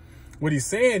indulgence. What he's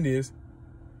saying is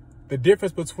the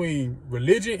difference between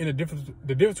religion and the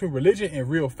difference between religion and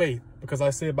real faith. Because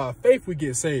I said by faith we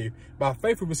get saved. By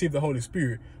faith we receive the Holy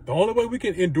Spirit. The only way we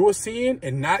can endure sin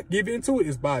and not give into it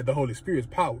is by the Holy Spirit's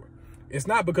power. It's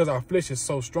not because our flesh is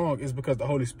so strong. It's because the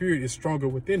Holy Spirit is stronger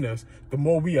within us. The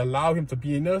more we allow him to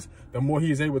be in us, the more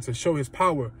he is able to show his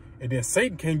power. And then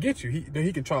Satan can't get you.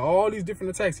 He can try all these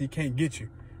different attacks. He can't get you,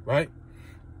 right?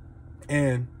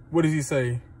 And what does he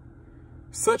say?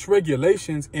 Such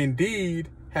regulations indeed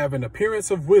have an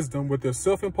appearance of wisdom, with their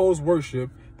self-imposed worship,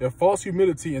 their false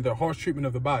humility, and their harsh treatment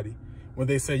of the body. When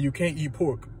they say you can't eat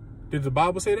pork. Did the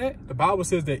Bible say that? The Bible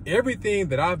says that everything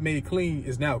that I've made clean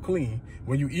is now clean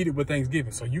when you eat it with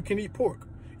Thanksgiving. So you can eat pork.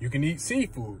 You can eat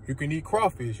seafood. You can eat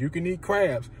crawfish. You can eat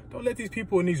crabs. Don't let these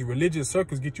people in these religious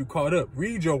circles get you caught up.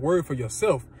 Read your word for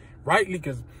yourself rightly,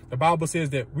 because the Bible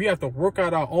says that we have to work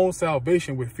out our own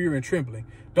salvation with fear and trembling.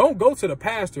 Don't go to the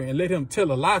pastor and let him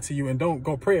tell a lie to you and don't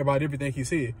go pray about everything he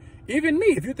said. Even me,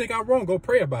 if you think I'm wrong, go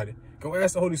pray about it. Go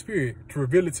ask the Holy Spirit to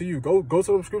reveal it to you. Go to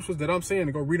those scriptures that I'm saying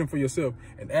and go read them for yourself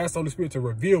and ask the Holy Spirit to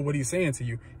reveal what he's saying to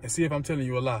you and see if I'm telling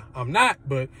you a lie. I'm not,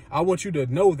 but I want you to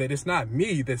know that it's not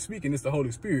me that's speaking. It's the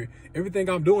Holy Spirit. Everything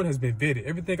I'm doing has been vetted.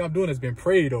 Everything I'm doing has been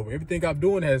prayed over. Everything I'm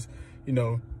doing has,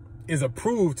 is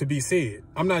approved to be said.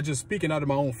 I'm not just speaking out of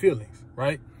my own feelings,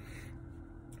 right?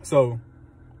 So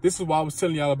this is why I was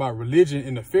telling y'all about religion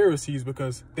and the Pharisees,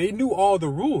 because they knew all the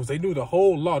rules. They knew the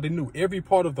whole law. They knew every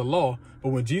part of the law. But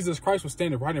when Jesus Christ was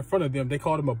standing right in front of them, they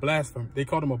called him a blasphemer. They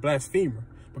called him a blasphemer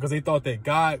because they thought that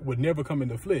God would never come in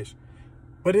the flesh.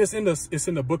 But it's in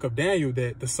the book of Daniel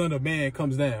that the Son of Man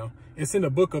comes down. It's in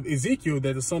the book of Ezekiel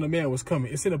that the Son of Man was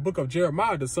coming. It's in the book of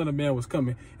Jeremiah the Son of Man was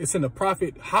coming. It's in the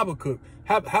prophet Habakkuk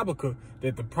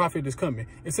that the prophet is coming.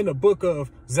 It's in the book of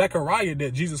Zechariah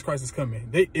that Jesus Christ is coming.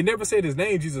 It never said his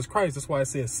name, Jesus Christ. That's why it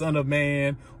says Son of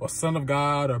Man or Son of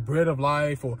God or Bread of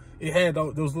Life, or it had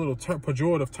those little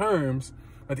pejorative terms.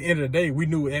 At the end of the day, we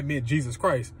knew it meant Jesus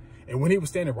Christ. And when he was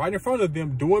standing right in front of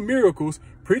them doing miracles,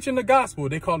 preaching the gospel,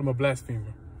 they called him a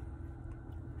blasphemer.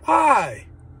 Why?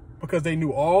 Because they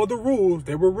knew all the rules.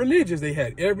 They were religious. They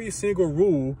had every single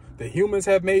rule that humans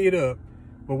have made up.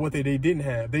 But what they didn't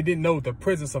have, they didn't know the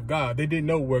presence of God. They didn't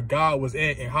know where God was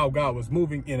at and how God was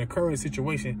moving in a current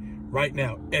situation right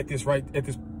now at this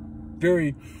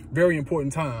very, very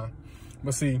important time.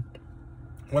 But see,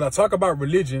 when I talk about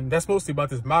religion, that's mostly about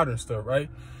this modern stuff, right?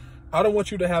 I don't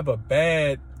want you to have a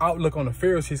bad outlook on the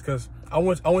Pharisees, because I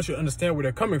want you to understand where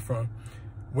they're coming from.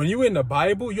 When you're in the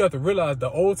Bible, you have to realize the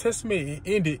Old Testament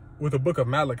ended with the book of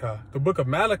Malachi. The book of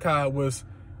Malachi was,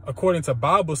 according to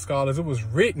Bible scholars, it was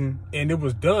written and it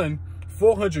was done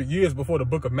 400 years before the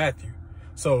book of Matthew.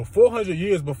 So 400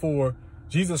 years before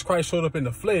Jesus Christ showed up in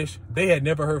the flesh, they had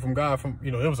never heard from God.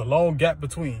 There was a long gap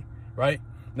between, right?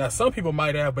 Now, some people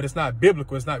might have, but it's not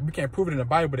biblical. We can't prove it in the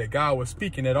Bible that God was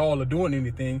speaking at all or doing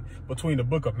anything between the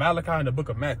book of Malachi and the book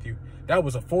of Matthew. That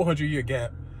was a 400-year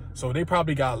gap. So they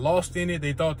probably got lost in it.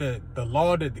 They thought that the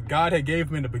law that God had gave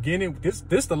them in the beginning,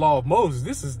 this the law of Moses.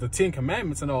 This is the 10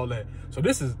 Commandments and all that. So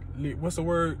this is, what's the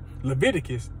word?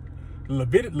 Leviticus.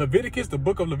 Leviticus, the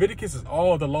book of Leviticus is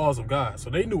all the laws of God. So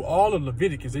they knew all of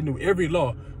Leviticus. They knew every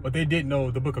law, but they didn't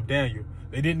know the book of Daniel.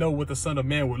 They didn't know what the Son of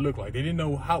Man would look like. They didn't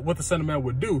know what the Son of Man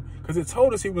would do, because it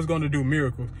told us he was going to do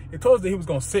miracles. It told us that he was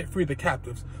going to set free the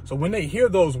captives. So when they hear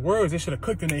those words, they should have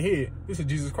clicked in their head, this is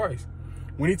Jesus Christ.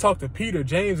 When he talked to Peter,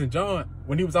 James, and John,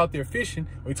 when he was out there fishing,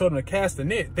 when he told them to cast the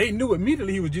net, they knew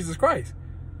immediately he was Jesus Christ,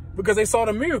 because they saw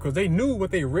the miracles. They knew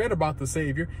what they read about the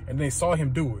Savior, and they saw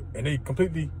him do it. And they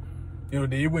completely,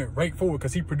 they went right forward,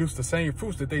 because he produced the same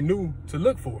fruits that they knew to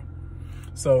look for.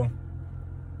 So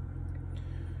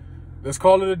let's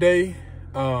call it a day.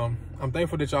 I'm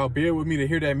thankful that y'all bear with me to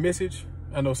hear that message.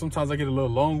 I know sometimes I get a little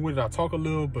long-winded, I talk a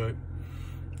little, but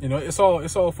it's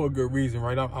all for a good reason,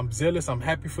 right? I'm zealous, I'm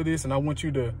happy for this, and I want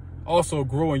you to also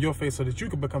grow in your faith so that you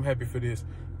can become happy for this.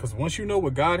 Because once you know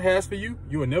what God has for you,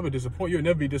 you will never disappoint. You'll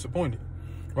never be disappointed,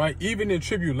 right? Even in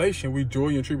tribulation, we joy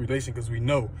in tribulation, because we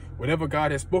know whatever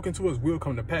God has spoken to us will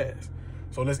come to pass.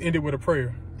 So let's end it with a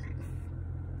prayer.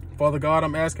 Father God,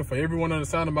 I'm asking for everyone on the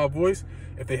sound of my voice,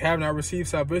 if they have not received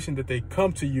salvation, that they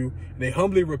come to you and they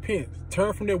humbly repent,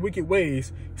 turn from their wicked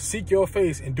ways, seek your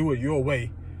face, and do it your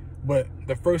way. But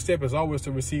the first step is always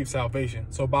to receive salvation.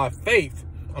 So by faith,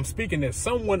 I'm speaking that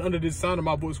someone under the sound of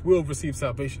my voice will receive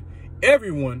salvation.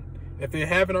 Everyone, if they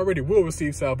haven't already, will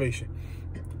receive salvation.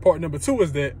 Part number 2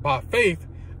 is that by faith,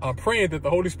 I'm praying that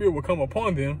the Holy Spirit will come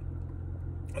upon them,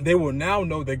 and they will now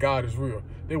know that God is real.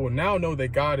 They will now know that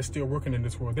God is still working in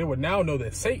this world. They will now know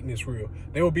that Satan is real.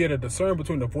 They will be able to discern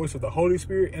between the voice of the Holy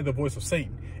Spirit and the voice of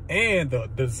Satan, and the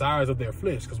desires of their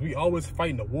flesh. Because we always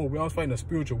fighting a war. We always fighting a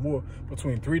spiritual war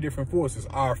between 3 different forces: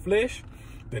 our flesh,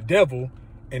 the devil,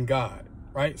 and God,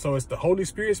 right? So it's the Holy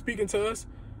Spirit speaking to us,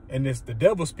 and it's the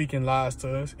devil speaking lies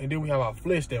to us. And then we have our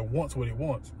flesh that wants what it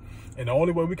wants. And the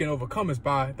only way we can overcome is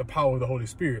by the power of the Holy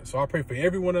Spirit. So I pray for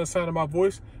everyone on the sound of my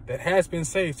voice that has been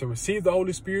saved to receive the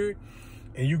Holy Spirit,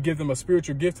 and you give them a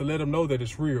spiritual gift to let them know that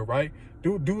it's real, right?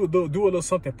 Do a little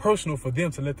something personal for them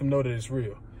to let them know that it's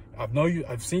real.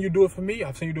 I've seen you do it for me.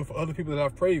 I've seen you do it for other people that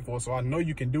I've prayed for. So I know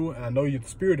you can do it, and I know the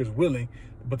spirit is willing,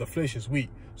 but the flesh is weak.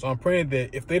 So I'm praying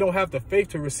that if they don't have the faith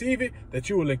to receive it, that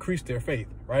you will increase their faith,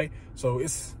 right? So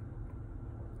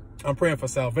I'm praying for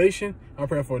salvation. I'm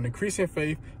praying for an increase in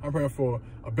faith. I'm praying for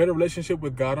a better relationship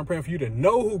with God. I'm praying for you to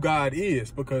know who God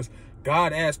is, because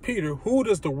God asked Peter, who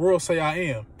does the world say I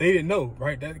am? They didn't know,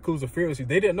 right? That includes the Pharisees.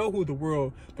 They didn't know who the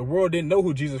world didn't know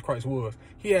who Jesus Christ was.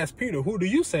 He asked Peter, who do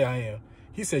you say I am?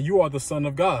 He said, you are the Son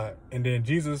of God. And then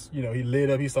Jesus, he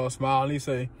lit up, he started smiling. He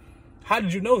said, how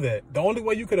did you know that? The only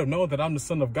way you could have known that I'm the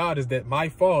Son of God is that my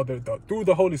Father, through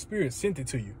the Holy Spirit, sent it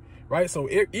to you. Right? So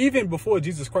even before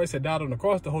Jesus Christ had died on the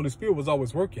cross, the Holy Spirit was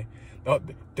always working.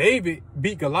 David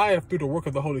beat Goliath through the work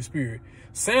of the Holy Spirit.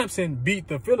 Samson beat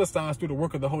the Philistines through the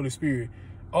work of the Holy Spirit.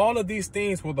 All of these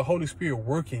things were the Holy Spirit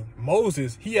working.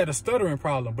 Moses, he had a stuttering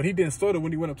problem, but he didn't stutter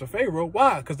when he went up to Pharaoh.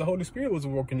 Why? Because the Holy Spirit was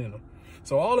working in him.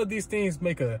 So all of these things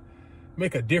make a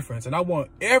difference. And I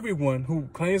want everyone who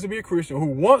claims to be a Christian, who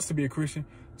wants to be a Christian,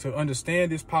 to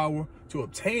understand this power, to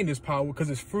obtain this power,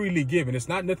 because it's freely given. It's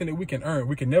not nothing that we can earn.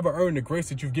 We can never earn the grace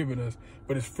that you've given us,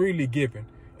 but it's freely given.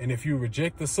 And if you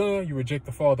reject the Son, you reject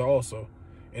the Father also.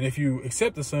 And if you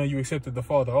accept the Son, you accepted the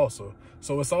Father also.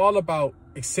 So it's all about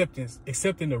acceptance,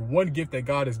 accepting the one gift that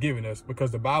God has given us, because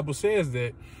the Bible says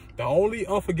that the only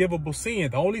unforgivable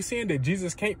sin, the only sin that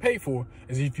Jesus can't pay for,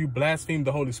 is if you blaspheme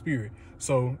the Holy Spirit.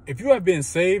 So if you have been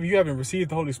saved, you haven't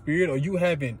received the Holy Spirit, or you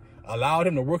haven't allowed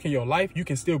him to work in your life, you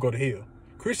can still go to hell.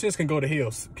 Christians can go to hell.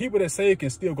 People that save can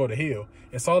still go to hell.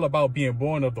 It's all about being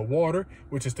born of the water,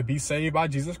 which is to be saved by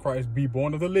Jesus Christ, be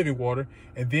born of the living water,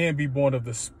 and then be born of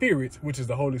the Spirit, which is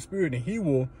the Holy Spirit, and he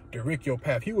will direct your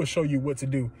path. He will show you what to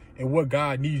do and what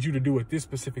God needs you to do at this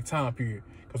specific time period,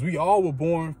 because we all were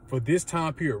born for this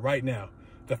time period right now.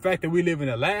 The fact that we live in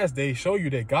the last days show you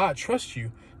that God trusts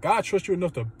you. God trusts you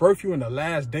enough to birth you in the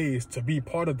last days to be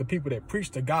part of the people that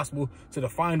preach the gospel to the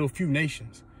final few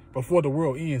nations before the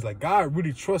world ends. Like, God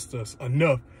really trusts us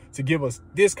enough to give us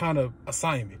this kind of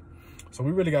assignment. So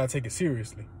we really got to take it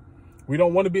seriously. We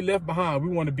don't want to be left behind. We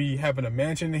want to be having a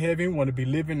mansion in heaven. We want to be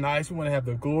living nice. We want to have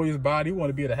the glorious body. We want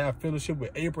to be able to have fellowship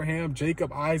with Abraham,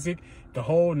 Jacob, Isaac, the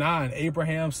whole 9.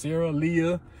 Abraham, Sarah,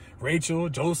 Leah, Rachel,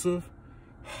 Joseph,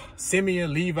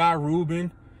 Simeon, Levi,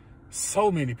 Reuben.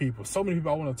 So many people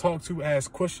I want to talk to,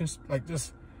 ask questions, like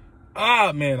just,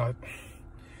 man.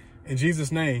 In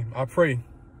Jesus' name, I pray.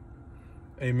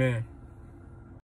 Amen.